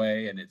her in a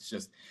way. And it's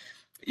just,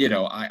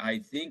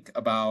 I think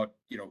about,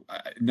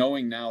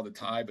 knowing now the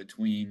tie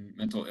between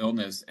mental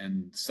illness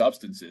and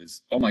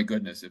substances. Oh my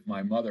goodness, if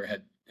my mother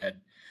had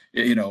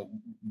you know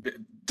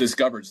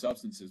discovered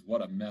substances,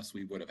 what a mess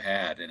we would have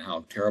had and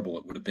how terrible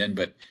it would have been.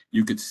 But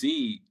you could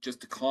see,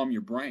 just to calm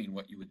your brain,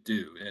 what you would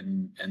do.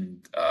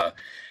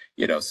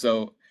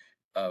 So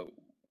uh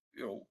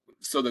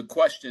so the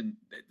question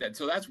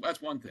so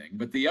that's one thing.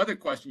 But the other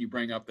question you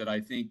bring up that I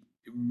think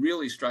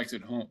really strikes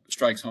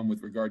home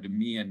with regard to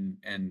me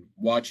and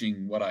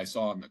watching what I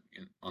saw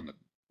on the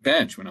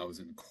bench when I was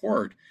in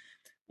court,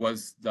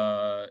 was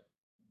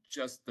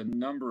just the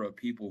number of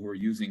people who are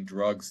using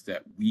drugs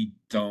that we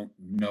don't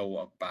know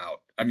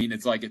about. I mean,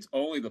 it's like, it's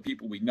only the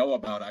people we know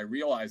about. I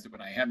realized it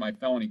when I had my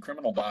felony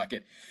criminal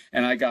docket,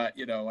 and I got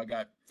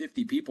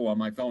 50 people on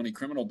my felony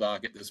criminal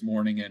docket this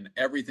morning, and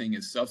everything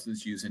is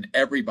substance use, and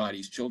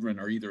everybody's children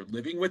are either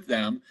living with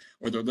them,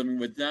 or they're living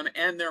with them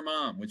and their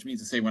mom, which means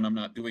to say, when I'm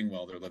not doing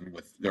well, they're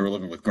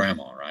living with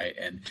grandma, right?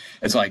 And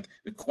it's like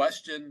the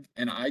question,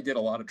 and I did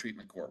a lot of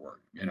treatment court work,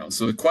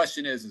 so the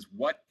question is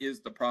what is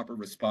the proper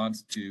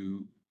response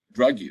to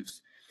drug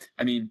use?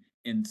 I mean,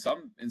 in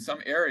some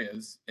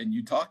areas, and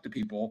you talk to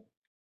people,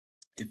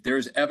 if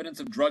there's evidence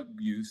of drug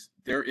use,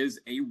 there is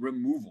a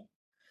removal.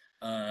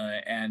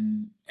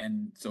 And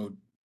so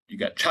you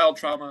got child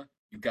trauma,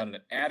 you've got an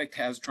addict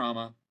has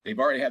trauma, they've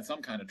already had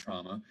some kind of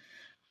trauma.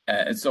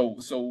 And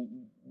so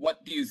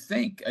what do you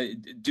think?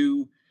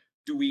 Do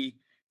we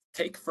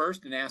take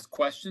first and ask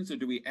questions, or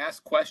do we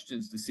ask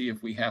questions to see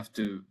if we have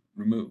to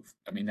remove?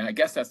 I mean, I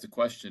guess that's the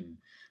question,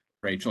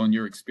 Rachel, in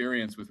your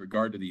experience with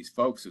regard to these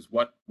folks, is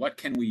what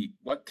can we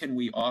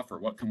offer?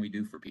 What can we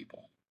do for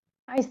people?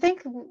 I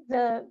think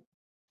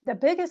the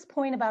biggest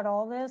point about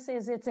all this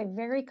is it's a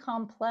very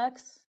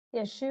complex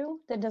issue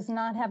that does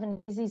not have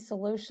an easy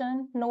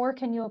solution, nor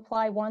can you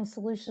apply one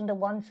solution to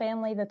one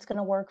family that's going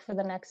to work for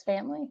the next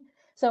family.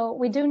 So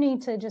we do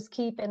need to just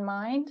keep in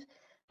mind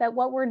that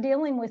what we're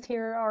dealing with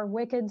here are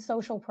wicked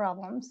social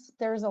problems.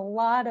 There's a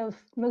lot of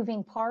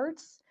moving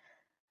parts.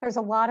 There's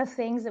a lot of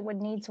things that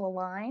would need to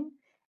align.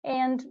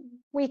 And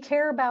we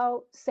care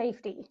about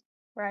safety,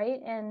 right?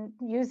 And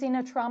using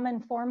a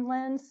trauma-informed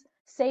lens,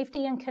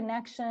 safety and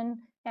connection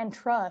and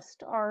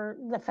trust are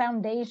the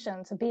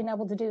foundations of being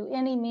able to do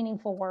any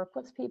meaningful work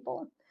with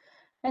people.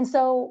 And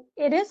so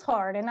it is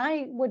hard, and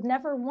I would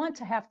never want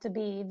to have to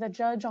be the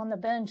judge on the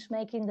bench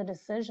making the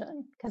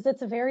decision, because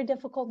it's a very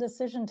difficult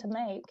decision to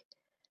make.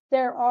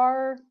 There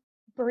are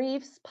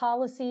briefs,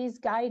 policies,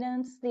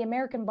 guidance. The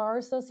American Bar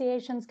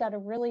Association's got a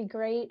really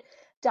great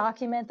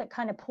document that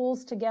kind of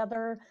pulls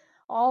together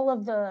all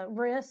of the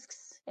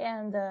risks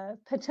and the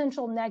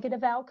potential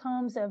negative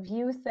outcomes of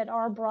youth that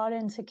are brought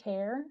into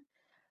care.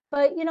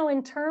 But,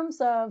 in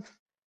terms of,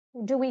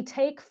 do we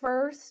take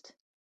first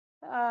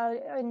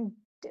and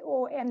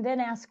then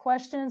ask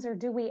questions, or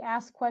do we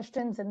ask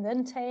questions and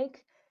then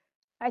take?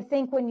 I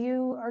think when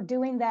you are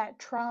doing that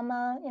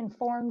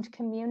trauma-informed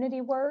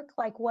community work,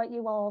 like what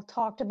you all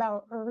talked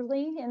about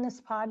early in this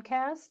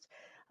podcast,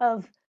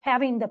 of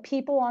having the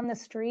people on the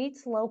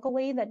streets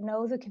locally that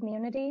know the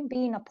community,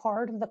 being a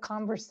part of the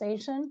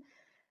conversation,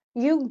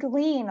 you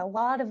glean a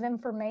lot of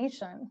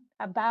information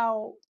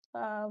about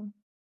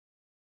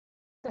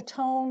the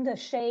tone, the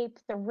shape,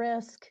 the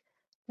risk,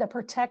 the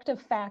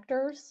protective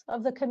factors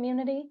of the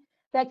community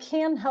that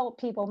can help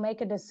people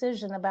make a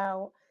decision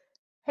about,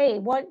 hey,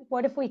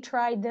 what if we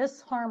tried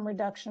this harm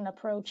reduction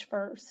approach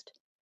first?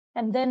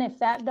 And then if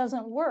that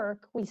doesn't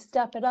work, we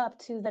step it up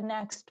to the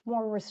next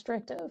more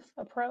restrictive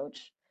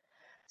approach.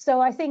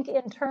 So I think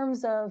in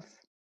terms of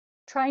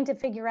trying to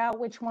figure out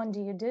which one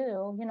do you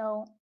do,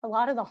 a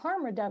lot of the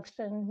harm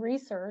reduction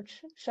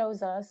research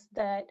shows us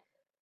that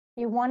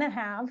you want to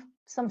have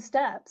some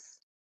steps.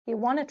 You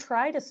want to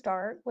try to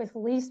start with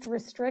least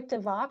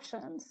restrictive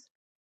options.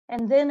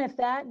 And then if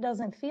that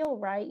doesn't feel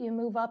right, you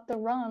move up the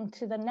rung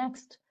to the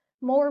next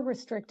more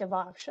restrictive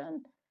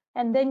option,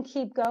 and then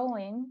keep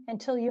going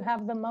until you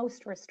have the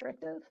most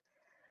restrictive.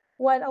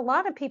 What a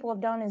lot of people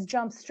have done is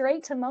jump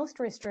straight to most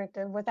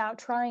restrictive without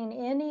trying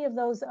any of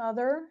those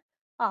other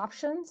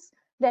options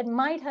that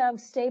might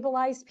have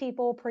stabilized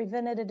people,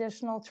 prevented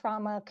additional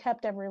trauma,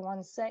 kept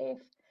everyone safe.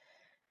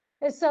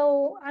 And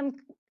so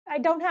I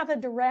don't have a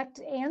direct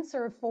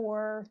answer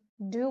for,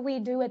 do we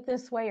do it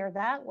this way or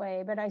that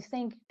way? But I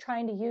think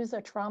trying to use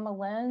a trauma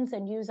lens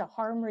and use a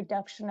harm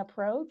reduction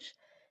approach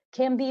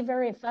can be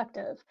very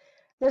effective.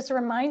 This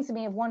reminds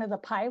me of one of the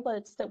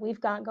pilots that we've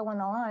got going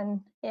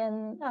on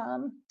in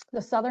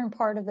the southern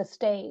part of the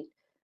state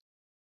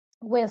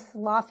with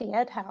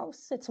Lafayette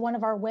House. It's one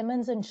of our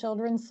women's and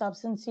children's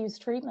substance use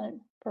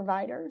treatment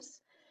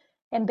providers.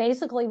 And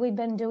basically, we've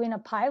been doing a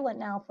pilot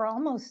now for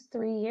almost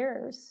 3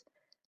 years,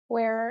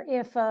 where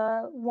if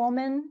a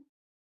woman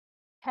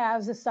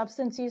has a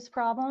substance use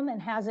problem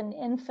and has an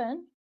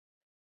infant,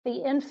 the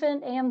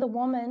infant and the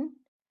woman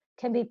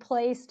can be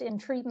placed in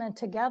treatment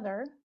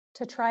together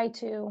to try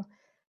to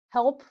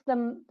help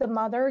the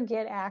mother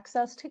get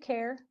access to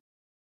care,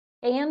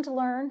 and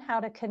learn how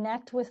to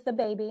connect with the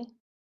baby,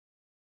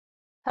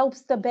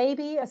 helps the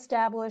baby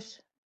establish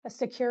a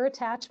secure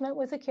attachment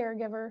with a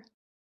caregiver,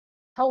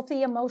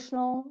 healthy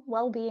emotional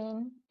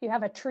well-being. You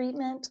have a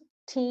treatment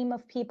team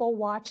of people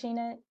watching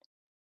it,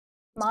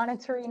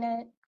 monitoring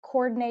it,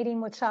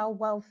 coordinating with child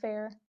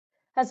welfare,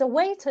 as a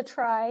way to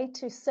try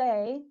to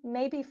say,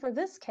 maybe for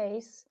this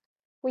case,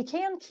 we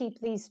can keep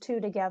these two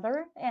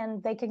together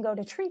and they can go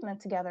to treatment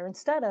together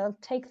instead of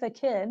take the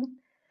kid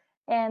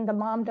and the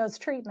mom does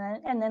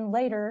treatment and then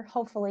later,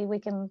 hopefully, we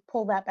can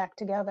pull that back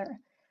together.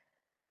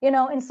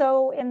 And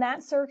so in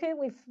that circuit,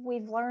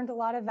 we've learned a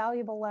lot of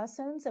valuable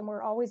lessons, and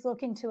we're always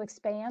looking to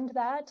expand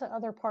that to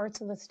other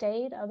parts of the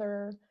state,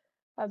 other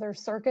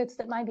circuits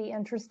that might be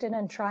interested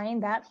in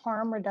trying that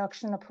harm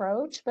reduction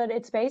approach. But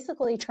it's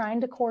basically trying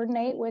to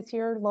coordinate with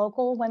your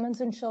local women's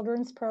and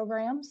children's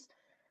programs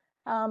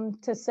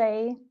to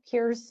say,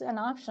 here's an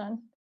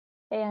option,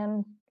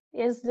 and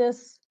is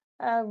this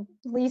a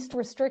least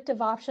restrictive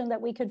option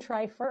that we could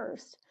try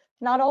first?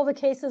 Not all the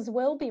cases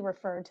will be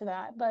referred to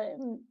that, but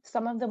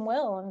some of them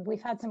will. And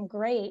we've had some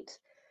great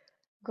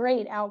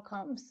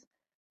outcomes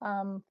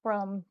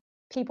from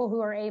people who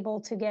are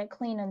able to get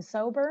clean and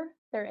sober.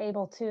 They're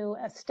able to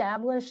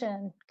establish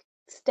and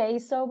stay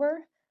sober.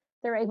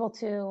 They're able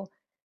to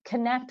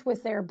connect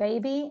with their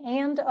baby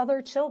and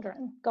other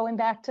children. Going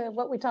back to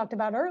what we talked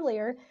about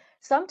earlier,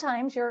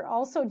 sometimes you're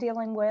also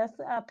dealing with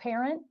a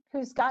parent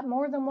who's got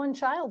more than one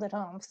child at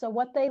home. So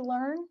what they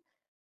learn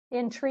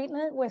in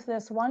treatment with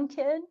this one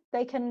kid,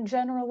 they can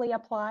generally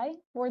apply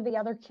for the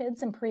other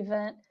kids and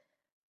prevent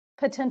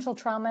potential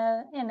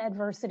trauma and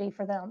adversity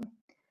for them.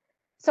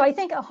 So I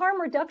think a harm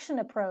reduction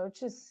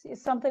approach is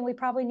something we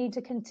probably need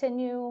to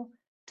continue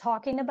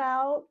talking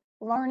about,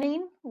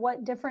 learning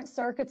what different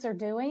circuits are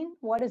doing,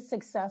 what is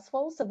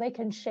successful, so they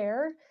can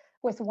share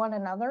with one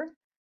another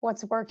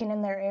what's working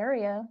in their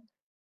area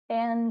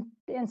and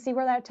see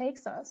where that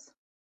takes us.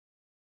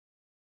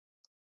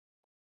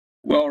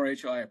 Well,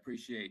 Rachel, I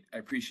appreciate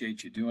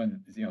you doing,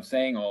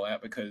 saying all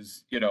that,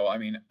 because,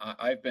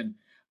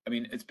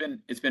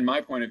 it's been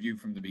my point of view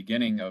from the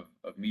beginning of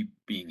me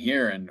being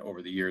here and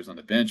over the years on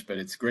the bench, but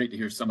it's great to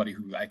hear somebody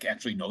who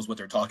actually knows what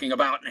they're talking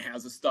about and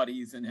has the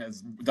studies and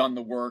has done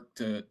the work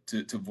to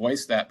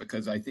voice that,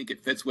 because I think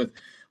it fits with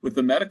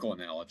the medical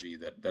analogy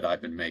that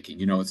I've been making.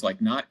 It's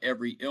like, not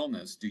every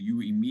illness do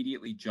you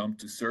immediately jump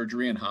to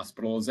surgery and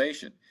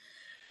hospitalization,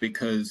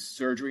 because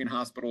surgery and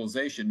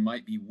hospitalization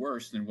might be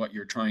worse than what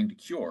you're trying to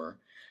cure,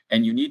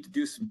 and you need to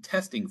do some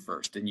testing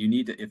first. And you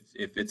need to,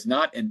 if it's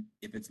not an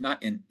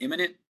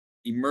imminent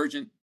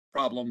emergent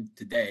problem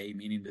today,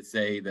 meaning to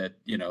say that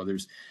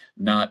there's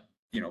not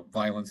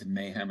violence and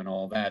mayhem and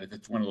all that. If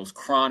it's one of those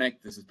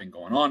chronic, this has been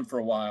going on for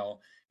a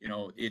while,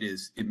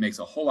 it makes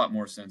a whole lot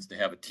more sense to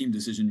have a team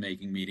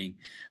decision-making meeting,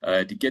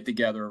 to get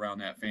together around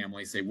that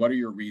family, say, what are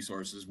your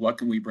resources? What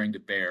can we bring to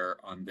bear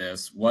on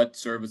this? What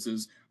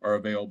services are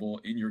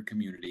available in your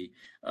community?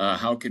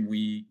 How can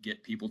we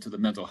get people to the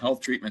mental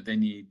health treatment they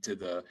need, to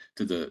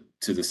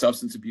the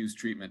substance abuse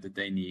treatment that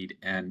they need,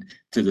 and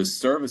to the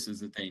services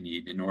that they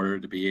need in order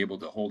to be able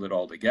to hold it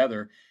all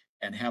together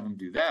and have them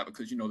do that?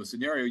 Because, the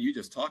scenario you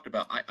just talked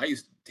about, I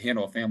used to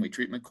handle a family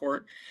treatment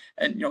court,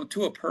 and,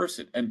 to a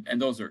person,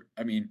 and those are,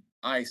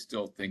 I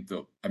still think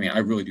I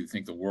really do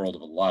think the world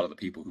of a lot of the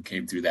people who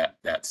came through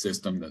that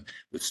system,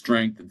 the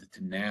strength and the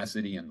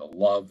tenacity and the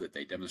love that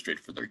they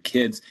demonstrate for their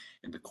kids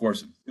in the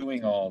course of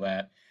doing all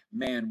that.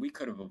 Man, we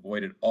could have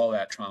avoided all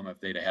that trauma if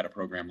they'd have had a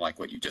program like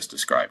what you just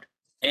described.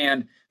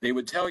 And they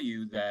would tell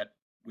you that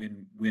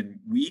when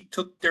we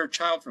took their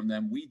child from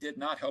them, we did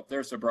not help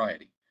their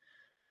sobriety.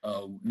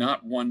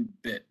 Not one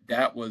bit.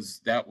 That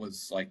was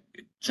like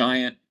a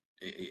giant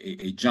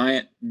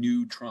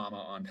new trauma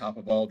on top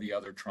of all the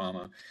other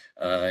trauma,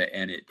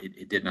 and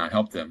it did not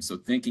help them. So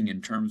thinking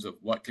in terms of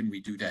what can we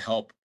do to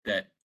help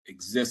that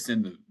exists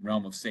in the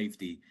realm of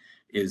safety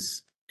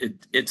it's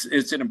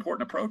an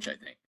important approach, I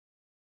think.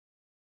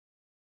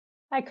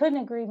 I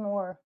couldn't agree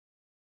more.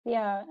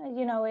 Yeah,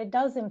 it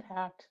does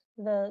impact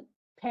the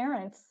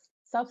parents'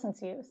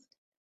 substance use,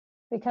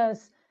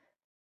 because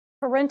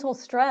parental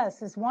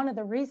stress is one of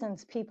the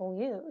reasons people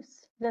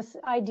use. This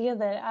idea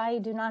that I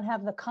do not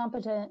have the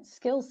competent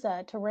skill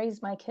set to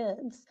raise my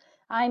kids.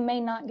 I may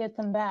not get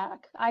them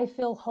back. I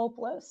feel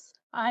hopeless.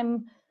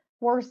 I'm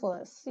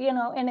worthless,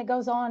 and it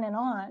goes on and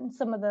on.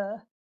 Some of the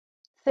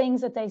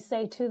things that they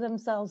say to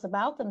themselves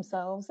about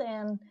themselves.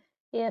 And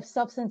if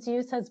substance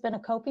use has been a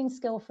coping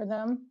skill for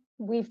them,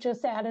 we've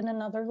just added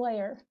another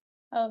layer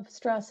of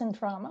stress and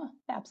trauma.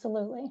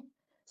 Absolutely.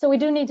 So we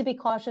do need to be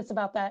cautious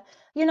about that.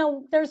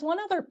 There's one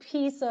other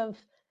piece of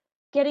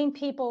getting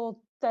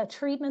people the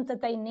treatment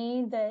that they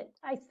need that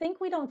I think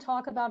we don't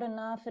talk about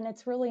enough, and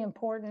it's really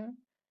important,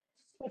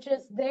 which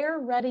is their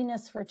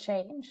readiness for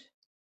change.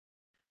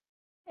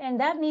 And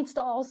that needs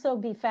to also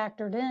be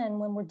factored in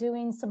when we're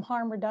doing some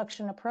harm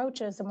reduction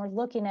approaches and we're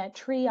looking at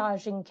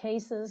triaging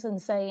cases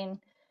and saying,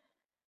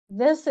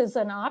 this is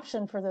an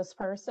option for this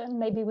person,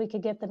 maybe we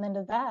could get them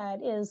into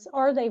that, is,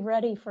 are they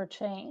ready for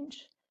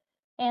change?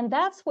 And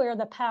that's where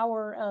the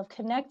power of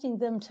connecting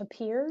them to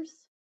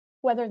peers,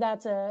 whether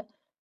that's a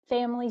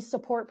family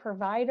support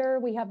provider,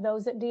 we have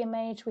those at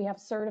DMH, we have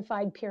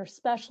certified peer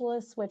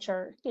specialists, which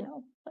are,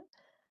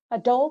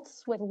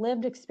 adults with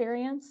lived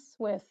experience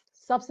with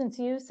substance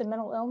use and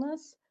mental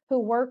illness who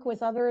work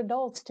with other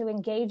adults to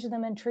engage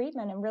them in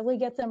treatment and really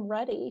get them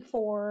ready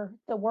for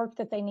the work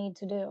that they need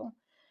to do.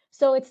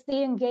 So it's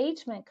the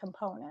engagement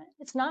component.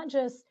 It's not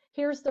just,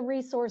 here's the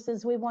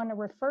resources we want to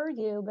refer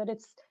you, but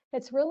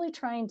it's really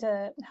trying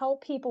to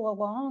help people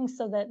along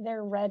so that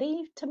they're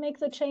ready to make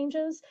the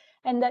changes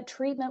and that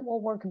treatment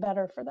will work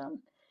better for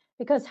them.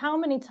 Because how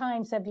many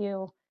times have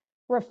you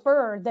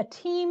referred, the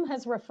team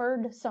has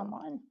referred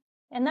someone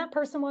and that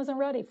person wasn't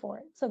ready for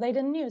it, so they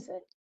didn't use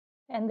it.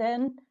 And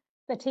then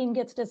the team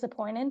gets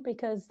disappointed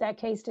because that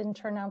case didn't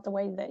turn out the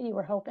way that you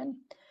were hoping.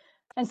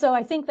 And so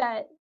I think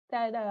that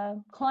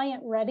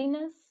client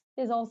readiness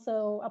is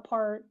also a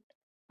part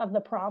of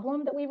the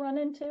problem that we run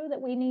into,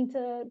 that we need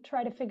to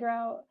try to figure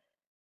out,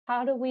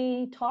 how do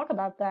we talk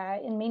about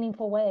that in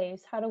meaningful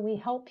ways? How do we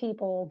help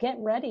people get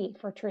ready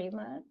for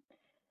treatment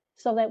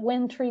so that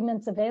when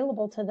treatment's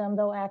available to them,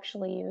 they'll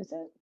actually use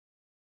it?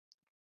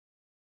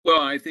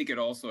 Well, I think it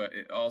also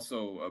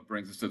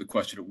brings us to the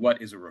question of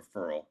what is a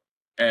referral,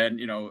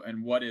 and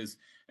and what is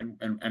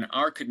and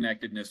our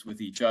connectedness with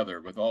each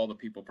other, with all the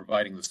people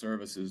providing the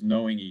services,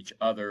 knowing each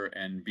other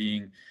and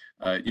being,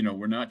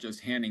 we're not just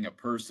handing a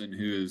person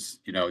who's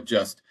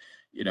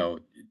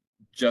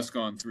just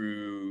gone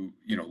through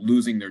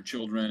losing their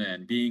children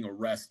and being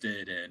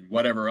arrested and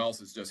whatever else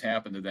has just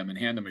happened to them, and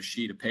hand them a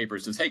sheet of paper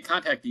that says, hey,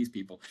 contact these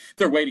people,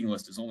 their waiting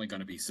list is only going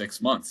to be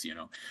 6 months.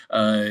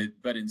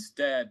 But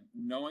instead,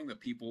 knowing the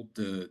people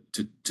to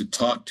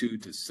talk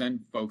to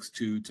send folks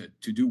to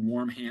do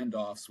warm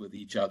handoffs with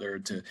each other,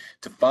 to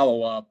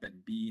follow up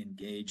and be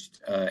engaged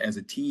as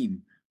a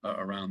team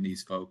around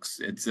these folks,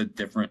 it's a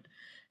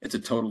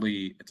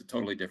totally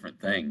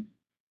different thing.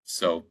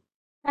 So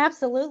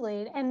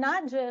Absolutely. And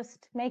not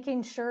just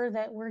making sure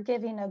that we're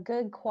giving a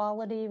good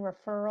quality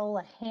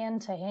referral, a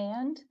hand to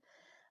hand,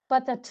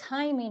 but the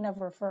timing of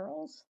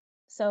referrals.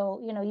 So,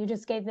 you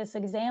just gave this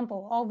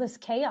example, all this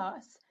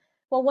chaos.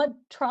 Well, what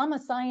trauma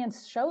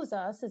science shows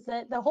us is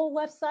that the whole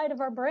left side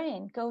of our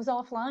brain goes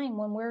offline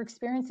when we're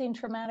experiencing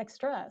traumatic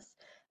stress.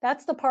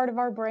 That's the part of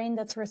our brain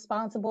that's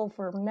responsible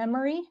for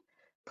memory,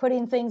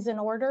 putting things in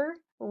order,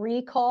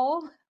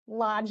 recall,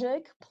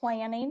 logic,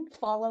 planning,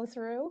 follow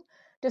through,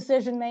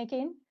 decision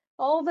making,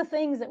 all the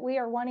things that we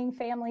are wanting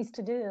families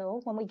to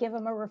do when we give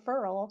them a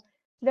referral.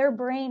 Their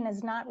brain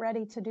is not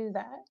ready to do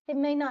that. It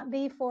may not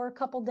be for a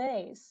couple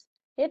days.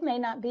 It may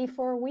not be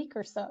for a week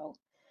or so,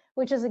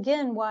 which is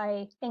again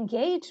why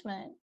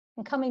engagement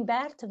and coming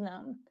back to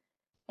them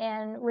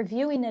and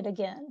reviewing it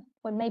again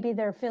when maybe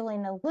they're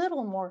feeling a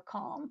little more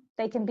calm,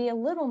 they can be a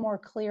little more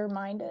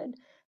clear-minded.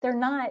 They're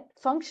not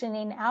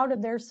functioning out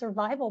of their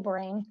survival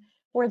brain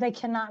where they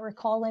cannot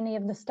recall any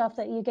of the stuff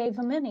that you gave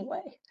them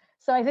anyway.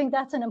 So I think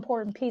that's an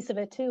important piece of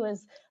it too,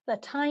 is the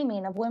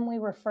timing of when we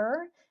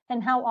refer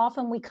and how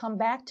often we come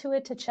back to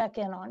it to check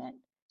in on it.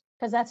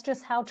 Because that's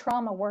just how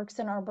trauma works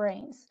in our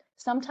brains.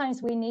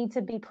 Sometimes we need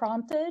to be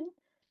prompted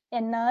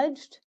and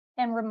nudged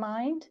and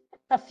remind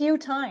a few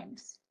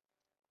times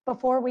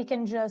before we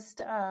can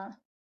just,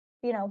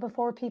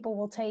 before people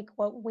will take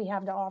what we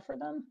have to offer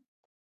them.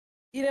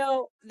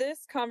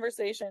 This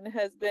conversation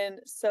has been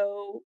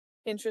so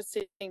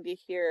interesting to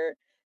hear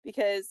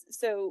because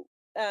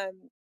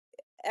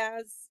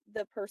as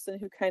the person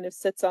who kind of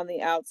sits on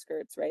the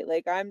outskirts, right?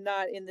 Like, I'm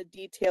not in the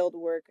detailed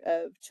work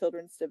of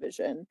children's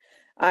division.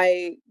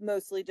 I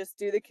mostly just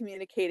do the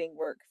communicating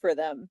work for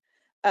them.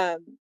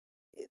 Um,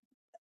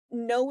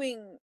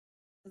 Knowing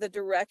the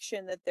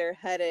direction that they're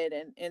headed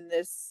in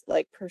this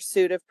like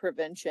pursuit of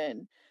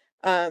prevention,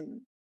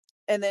 and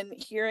then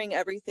hearing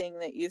everything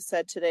that you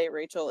said today,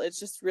 Rachel, it's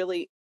just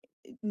really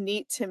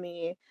neat to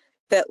me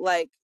that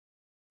like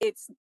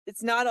it's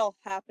not all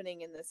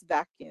happening in this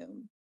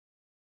vacuum.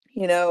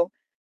 you know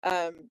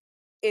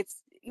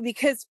it's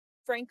because,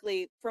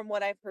 frankly, from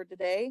what I've heard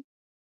today,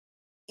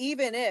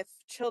 even if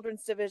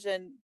children's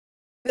division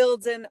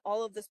builds in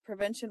all of this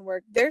prevention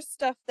work, there's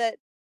stuff that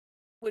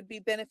would be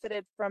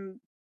benefited from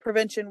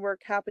prevention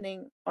work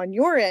happening on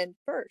your end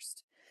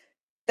first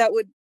that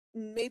would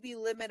maybe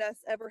limit us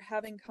ever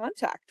having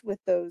contact with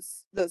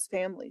those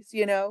families,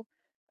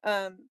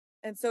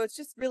 and so it's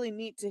just really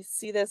neat to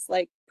see this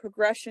like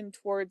progression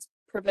towards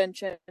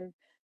prevention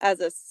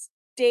as a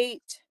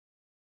state,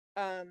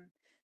 um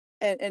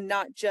and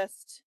not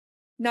just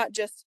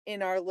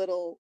in our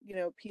little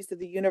piece of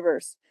the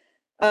universe.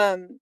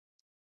 And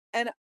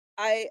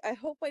I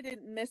hope I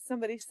didn't miss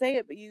somebody say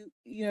it,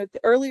 but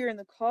earlier in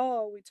the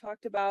call we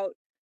talked about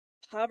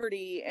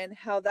poverty and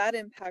how that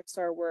impacts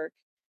our work.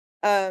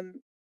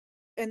 um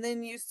and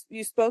then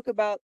you spoke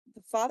about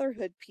the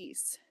fatherhood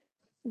piece.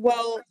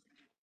 Well,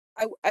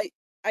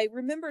 I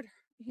remembered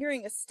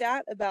hearing a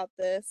stat about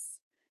this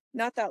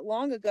not that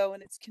long ago,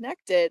 and it's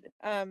connected.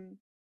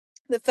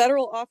 The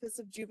Federal Office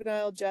of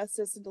Juvenile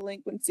Justice and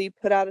Delinquency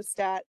put out a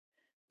stat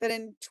that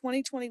in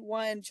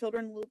 2021,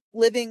 children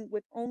living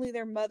with only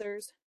their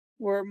mothers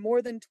were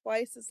more than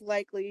twice as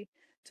likely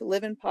to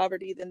live in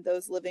poverty than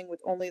those living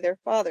with only their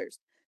fathers.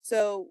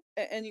 So,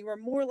 and you were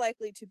more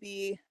likely to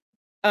be,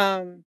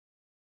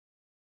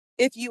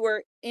 if you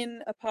were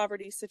in a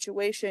poverty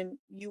situation,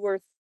 you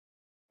were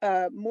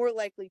more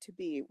likely to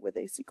be with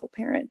a single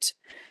parent.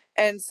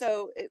 And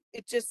so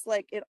it just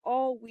like it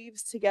all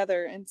weaves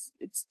together, and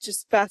it's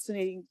just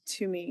fascinating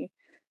to me.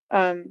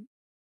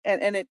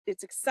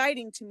 It's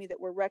exciting to me that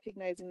we're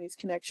recognizing these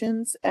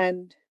connections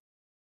and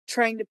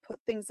trying to put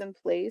things in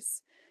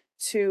place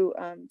to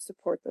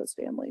support those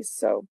families.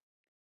 So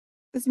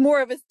it's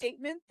more of a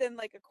statement than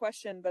like a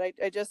question, but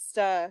I just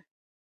wanted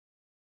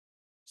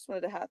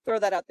to throw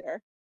that out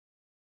there.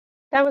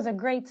 That was a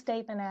great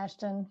statement,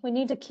 Ashton. We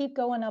need to keep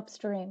going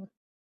upstream.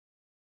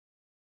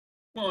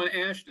 Well, and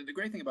Ashton, the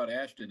great thing about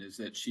Ashton is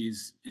that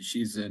she's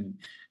an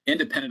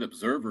independent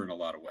observer in a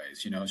lot of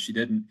ways. You know, she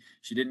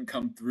didn't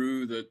come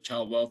through the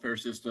child welfare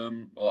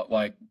system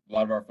like a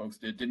lot of our folks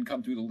did. Didn't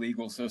come through the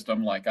legal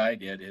system like I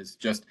did. Is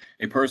just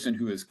a person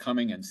who is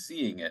coming and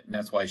seeing it, and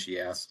that's why she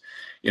asks,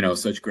 you know,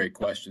 such great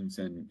questions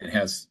and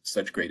has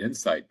such great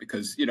insight.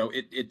 Because you know,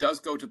 it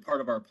does go to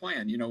part of our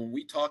plan. You know, when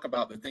we talk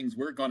about the things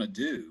we're going to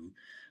do.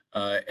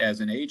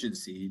 As an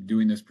agency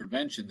doing this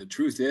prevention, the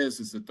truth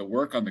is that the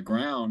work on the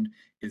ground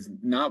is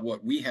not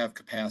what we have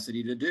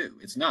capacity to do.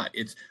 It's not.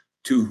 It's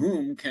to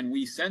whom can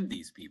we send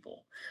these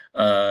people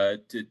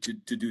to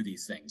do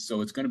these things?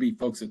 So it's going to be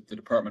folks at the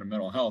Department of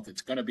Mental Health.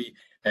 It's going to be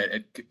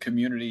at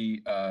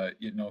community,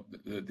 you know,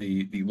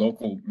 the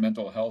local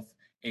mental health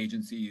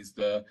agencies,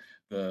 the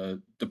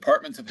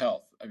departments of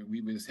health. I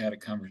mean, we just had a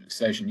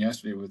conversation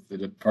yesterday with the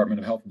Department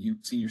of Health and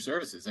Senior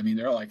Services. I mean,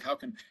 they're like, how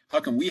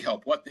can we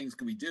help? What things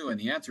can we do? And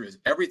the answer is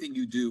everything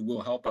you do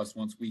will help us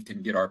once we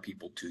can get our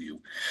people to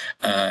you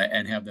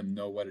and have them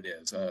know what it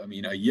is. I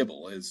mean, a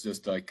yibble is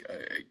just like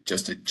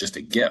just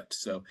a gift.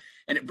 So,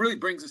 and it really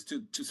brings us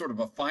to sort of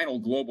a final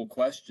global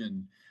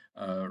question,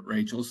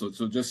 Rachel.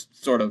 So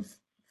just sort of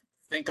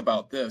think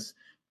about this,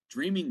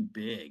 dreaming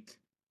big.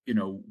 You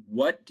know,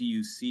 what do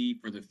you see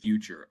for the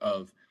future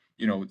of,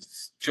 you know,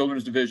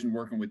 Children's Division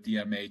working with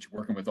DMH,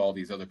 working with all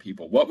these other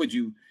people? What would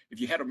you, if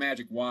you had a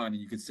magic wand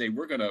and you could say,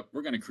 we're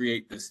gonna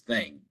create this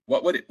thing,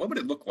 what would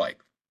it look like?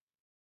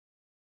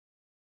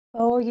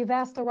 Oh, you've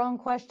asked the wrong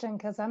question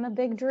because I'm a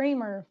big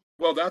dreamer.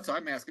 Well,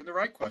 I'm asking the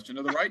right question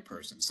of the right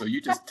person. So you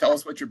just tell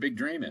us what your big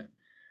dream is.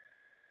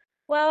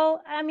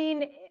 Well, I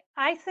mean,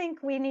 I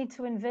think we need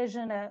to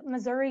envision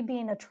Missouri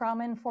being a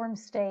trauma-informed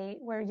state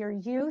where your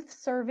youth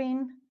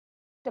serving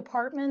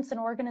departments and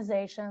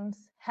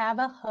organizations have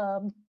a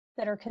hub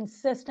that are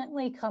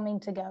consistently coming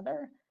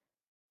together.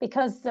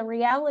 Because the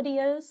reality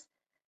is,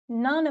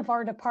 none of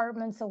our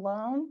departments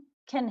alone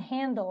can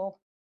handle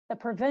the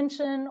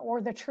prevention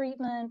or the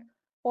treatment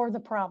or the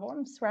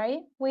problems,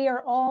 right? We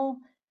are all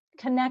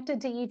connected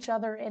to each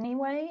other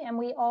anyway, and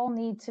we all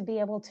need to be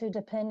able to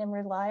depend and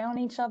rely on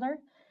each other.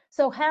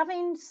 So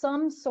having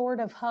some sort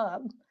of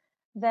hub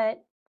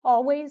that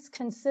always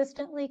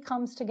consistently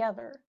comes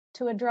together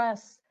to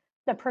address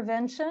the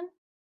prevention,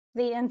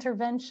 the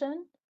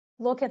intervention,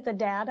 look at the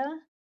data,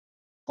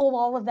 pull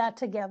all of that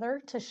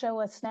together to show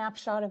a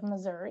snapshot of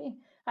Missouri.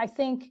 I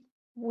think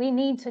we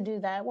need to do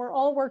that. We're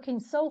all working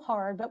so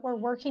hard, but we're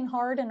working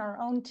hard in our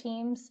own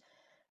teams,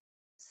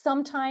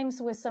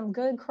 sometimes with some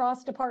good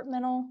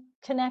cross-departmental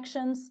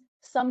connections,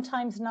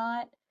 sometimes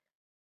not.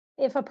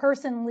 If a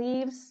person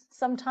leaves,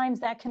 sometimes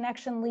that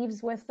connection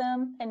leaves with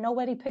them and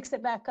nobody picks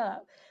it back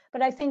up.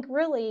 But I think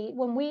really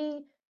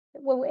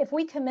if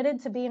we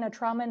committed to being a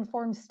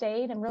trauma-informed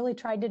state and really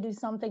tried to do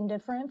something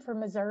different for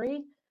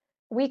Missouri,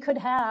 we could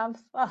have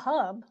a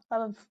hub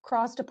of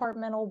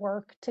cross-departmental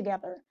work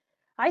together.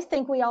 I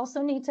think we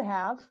also need to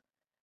have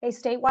a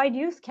statewide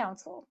youth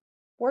council.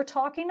 We're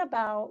talking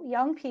about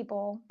young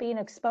people being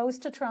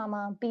exposed to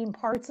trauma, being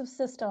parts of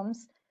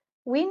systems.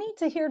 We need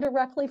to hear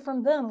directly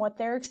from them what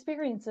their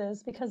experience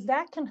is, because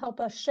that can help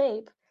us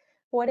shape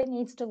what it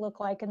needs to look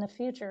like in the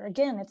future.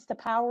 Again, it's the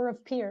power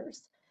of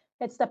peers.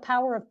 It's the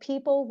power of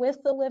people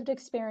with the lived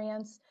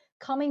experience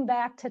coming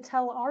back to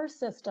tell our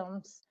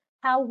systems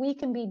how we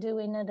can be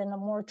doing it in a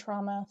more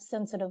trauma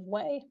sensitive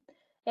way.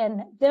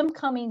 And them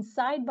coming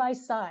side by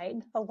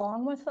side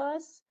along with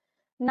us,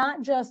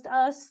 not just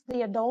us,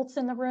 the adults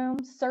in the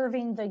room,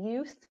 serving the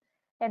youth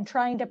and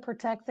trying to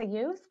protect the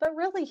youth, but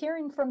really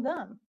hearing from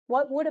them.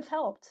 What would have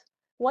helped?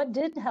 What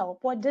did help?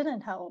 What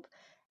didn't help?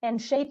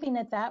 And shaping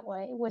it that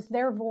way with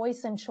their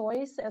voice and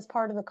choice as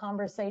part of the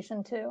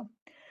conversation too.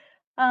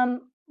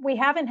 We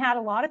haven't had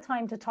a lot of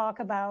time to talk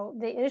about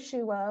the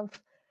issue of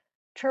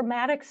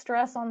traumatic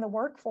stress on the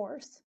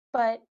workforce,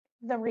 but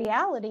the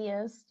reality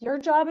is your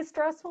job is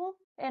stressful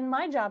and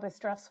my job is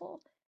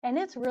stressful. And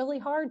it's really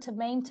hard to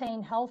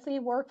maintain healthy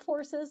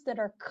workforces that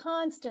are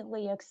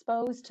constantly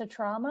exposed to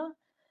trauma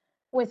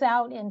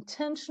without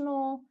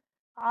intentional,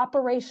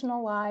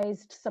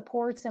 operationalized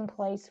supports in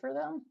place for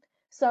them.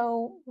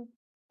 So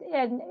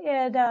at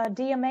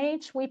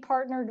DMH, we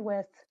partnered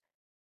with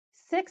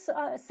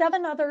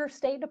 7 other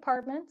state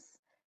departments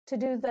to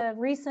do the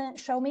recent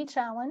Show Me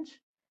Challenge.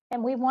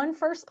 And we won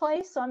first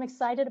place, so I'm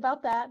excited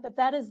about that. But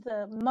that is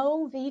the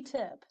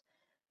MOVTIP,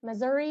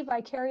 Missouri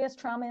Vicarious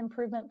Trauma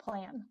Improvement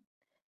Plan.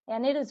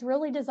 And it is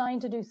really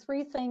designed to do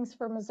 3 things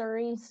for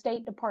Missouri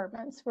state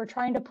departments. We're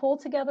trying to pull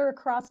together a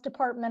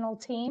cross-departmental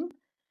team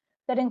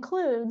that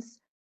includes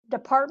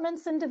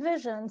departments and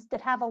divisions that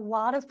have a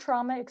lot of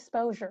trauma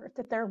exposure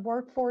that their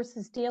workforce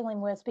is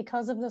dealing with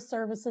because of the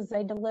services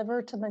they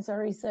deliver to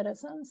Missouri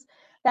citizens.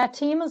 That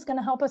team is going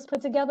to help us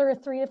put together a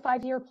 3 to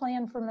 5 year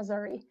plan for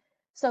Missouri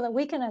so that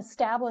we can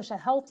establish a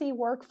healthy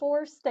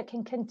workforce that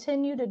can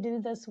continue to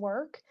do this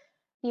work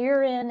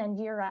year in and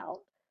year out.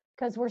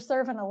 Because we're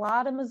serving a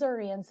lot of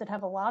Missourians that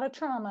have a lot of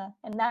trauma,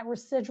 and that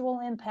residual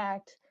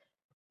impact,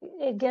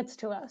 it gets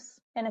to us,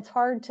 and it's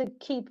hard to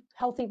keep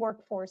healthy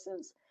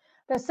workforces.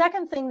 The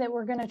second thing that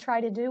we're going to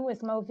try to do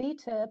with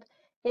MOVTIP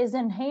is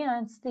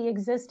enhance the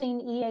existing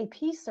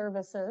EAP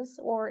services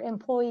or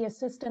employee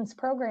assistance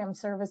program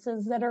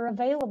services that are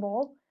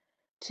available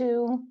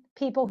to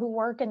people who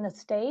work in the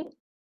state,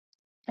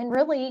 and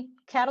really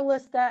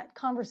catalyst that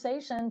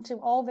conversation to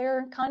all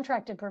their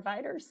contracted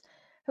providers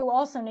who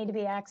also need to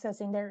be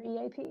accessing their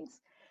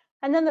EAPs.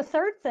 And then the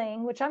third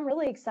thing, which I'm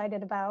really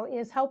excited about,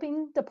 is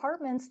helping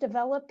departments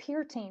develop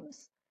peer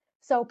teams.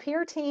 So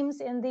peer teams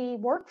in the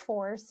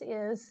workforce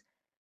is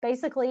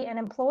basically an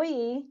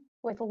employee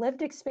with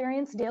lived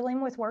experience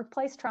dealing with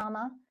workplace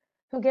trauma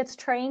who gets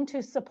trained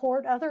to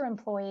support other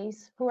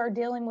employees who are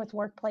dealing with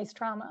workplace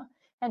trauma.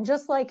 And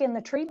just like in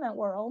the treatment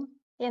world,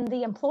 in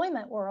the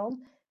employment world,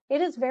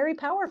 it is very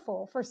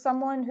powerful for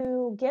someone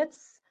who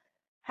gets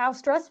how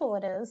stressful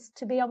it is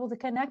to be able to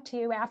connect to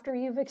you after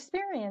you've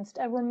experienced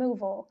a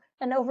removal,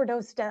 an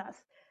overdose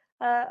death,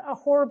 a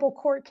horrible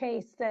court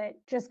case that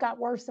just got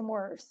worse and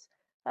worse.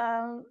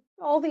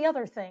 All the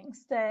other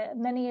things that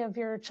many of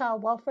your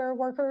child welfare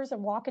workers are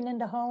walking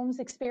into homes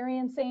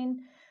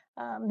experiencing.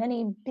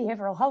 Many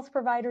behavioral health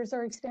providers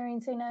are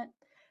experiencing it.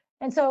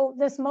 And so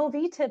this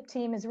MOVTIP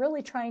team is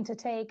really trying to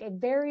take a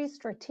very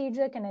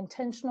strategic and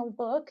intentional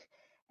look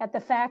at the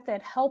fact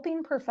that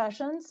helping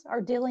professions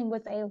are dealing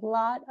with a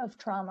lot of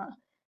trauma,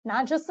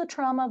 not just the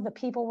trauma of the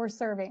people we're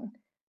serving,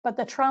 but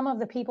the trauma of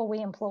the people we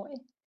employ.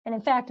 And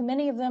in fact,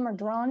 many of them are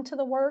drawn to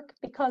the work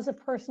because of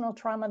personal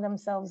trauma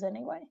themselves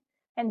anyway.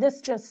 And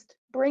this just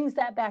brings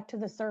that back to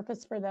the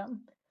surface for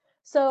them.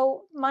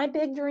 So my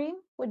big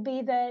dream would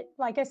be that,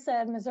 like I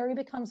said, Missouri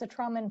becomes a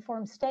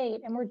trauma-informed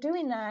state, and we're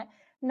doing that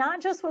not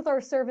just with our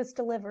service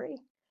delivery,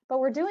 but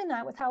we're doing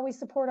that with how we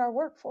support our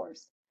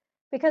workforce.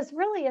 Because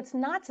really, it's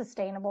not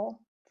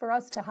sustainable for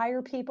us to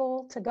hire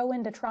people to go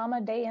into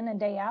trauma day in and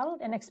day out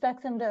and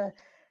expect them to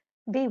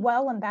be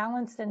well and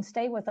balanced and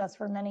stay with us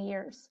for many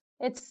years.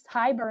 It's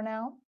high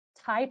burnout,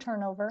 it's high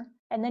turnover,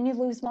 and then you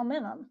lose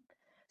momentum.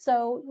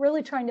 So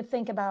really trying to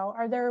think about,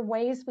 are there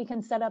ways we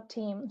can set up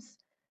teams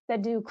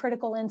that do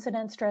critical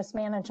incident stress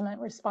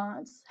management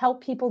response,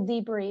 help people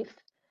debrief,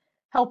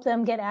 help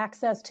them get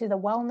access to the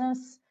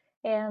wellness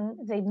and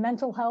the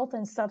mental health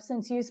and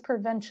substance use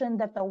prevention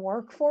that the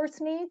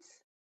workforce needs,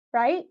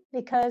 right?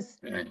 Because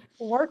the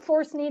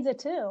workforce needs it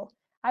too.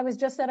 I was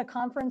just at a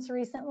conference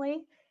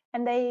recently,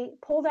 and they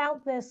pulled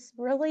out this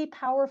really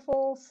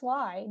powerful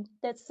slide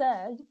that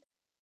said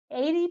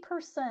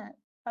 80%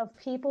 of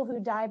people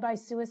who die by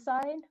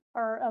suicide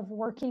are of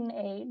working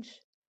age.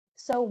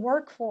 So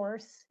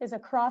workforce is a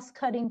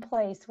cross-cutting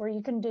place where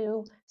you can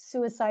do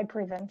suicide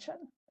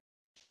prevention.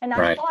 And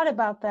I thought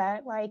about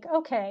that, like,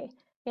 okay,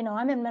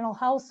 I'm in mental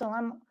health, so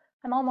I'm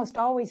almost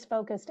always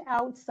focused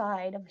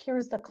outside of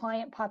here's the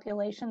client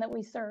population that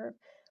we serve.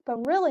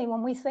 But really,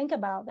 when we think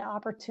about the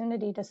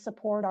opportunity to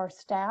support our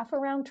staff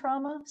around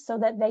trauma so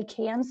that they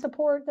can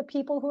support the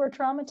people who are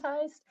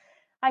traumatized,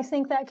 I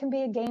think that can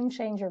be a game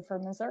changer for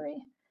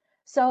Missouri.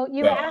 So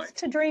you asked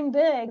to dream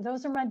big.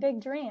 Those are my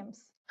big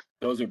dreams.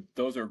 Those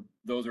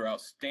are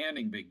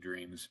outstanding big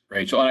dreams,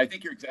 Rachel. And I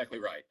think you're exactly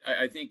right.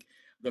 I think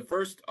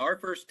our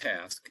first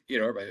task,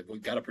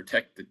 we've got to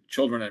protect the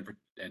children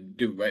and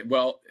do right.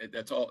 Well,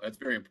 that's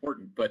very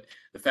important. But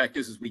the fact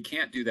is we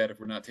can't do that if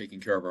we're not taking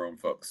care of our own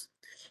folks.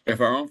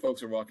 If our own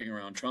folks are walking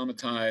around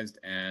traumatized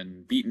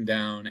and beaten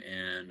down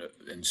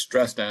and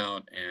stressed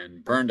out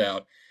and burned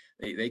out,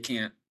 they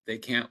can't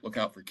look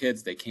out for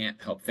kids. They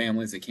can't help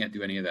families. They can't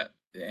do any of that.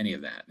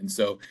 And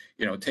so,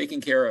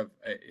 taking care of,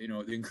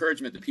 the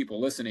encouragement to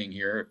people listening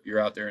here, if you're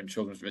out there in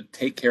children's,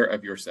 take care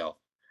of yourself,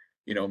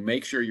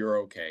 make sure you're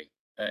okay.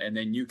 And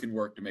then you can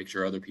work to make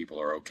sure other people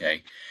are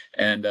okay.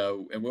 And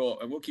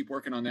we'll keep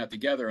working on that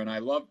together. And I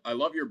love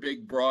your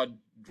big, broad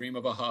dream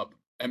of a hub.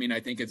 I mean,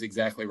 I think it's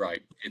exactly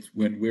right. It's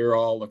when we're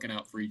all looking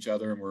out for each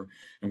other and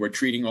we're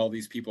treating all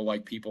these people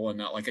like people and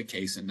not like a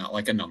case and not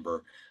like a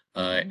number.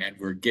 And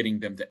we're getting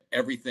them to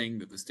everything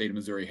that the state of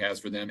Missouri has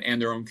for them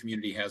and their own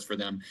community has for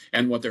them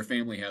and what their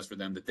family has for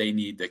them that they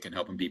need that can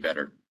help them be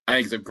better. I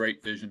think it's a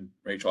great vision,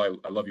 Rachel.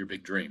 I love your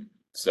big dream.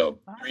 So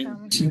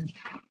awesome.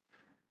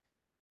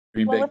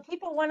 dream well, big. If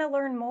people want to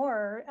learn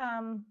more,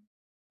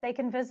 they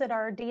can visit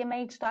our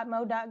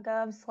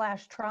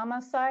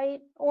dmh.mo.gov/trauma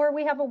site, or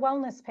we have a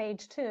wellness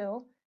page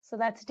too. So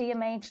that's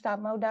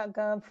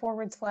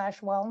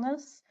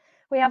dmh.mo.gov/wellness.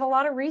 We have a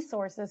lot of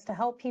resources to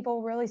help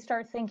people really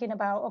start thinking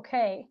about,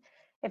 okay,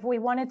 if we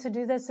wanted to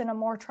do this in a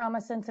more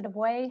trauma-sensitive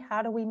way,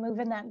 how do we move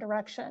in that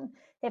direction?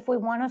 If we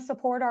want to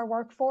support our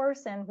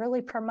workforce and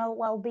really promote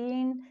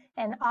well-being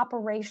and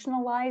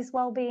operationalize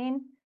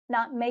well-being,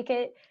 not make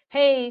it,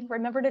 hey,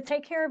 remember to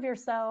take care of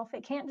yourself.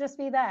 It can't just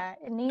be that.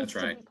 It needs That's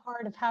to right. be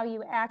part of how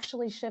you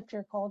actually shift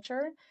your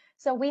culture.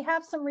 So we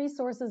have some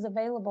resources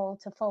available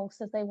to folks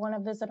if they want to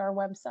visit our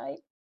website.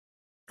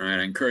 All right,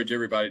 I encourage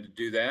everybody to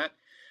do that.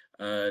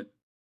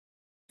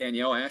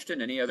 Danielle,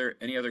 Ashton, any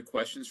other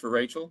questions for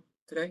Rachel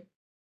today?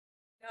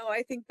 No,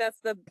 I think that's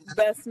the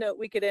best note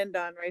we could end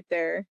on right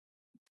there.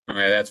 All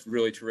right, that's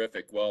really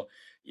terrific. Well,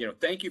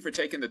 thank you for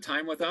taking the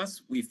time with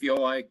us. We feel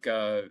like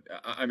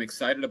I'm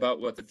excited about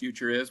what the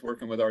future is,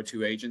 working with our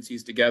two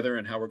agencies together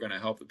and how we're going to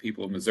help the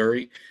people of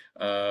Missouri.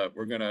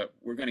 We're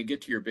gonna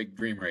get to your big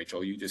dream,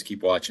 Rachel. You just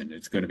keep watching.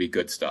 It's going to be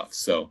good stuff.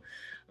 So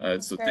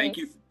Great.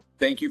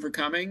 thank you for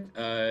coming.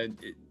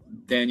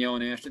 Danielle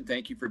and Ashton,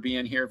 thank you for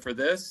being here for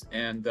this.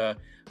 And I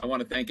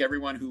want to thank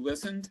everyone who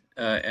listened.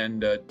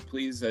 And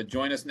please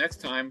join us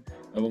next time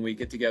when we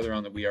get together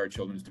on the We Are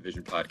Children's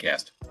Division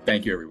podcast.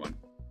 Thank you, everyone.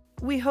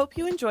 We hope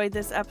you enjoyed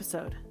this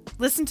episode.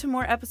 Listen to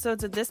more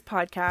episodes of this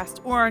podcast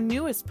or our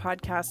newest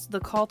podcast,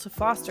 The Call to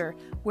Foster,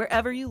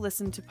 wherever you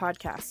listen to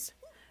podcasts.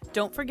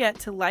 Don't forget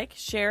to like,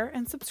 share,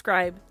 and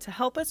subscribe to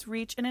help us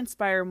reach and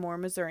inspire more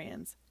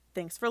Missourians.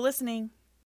 Thanks for listening.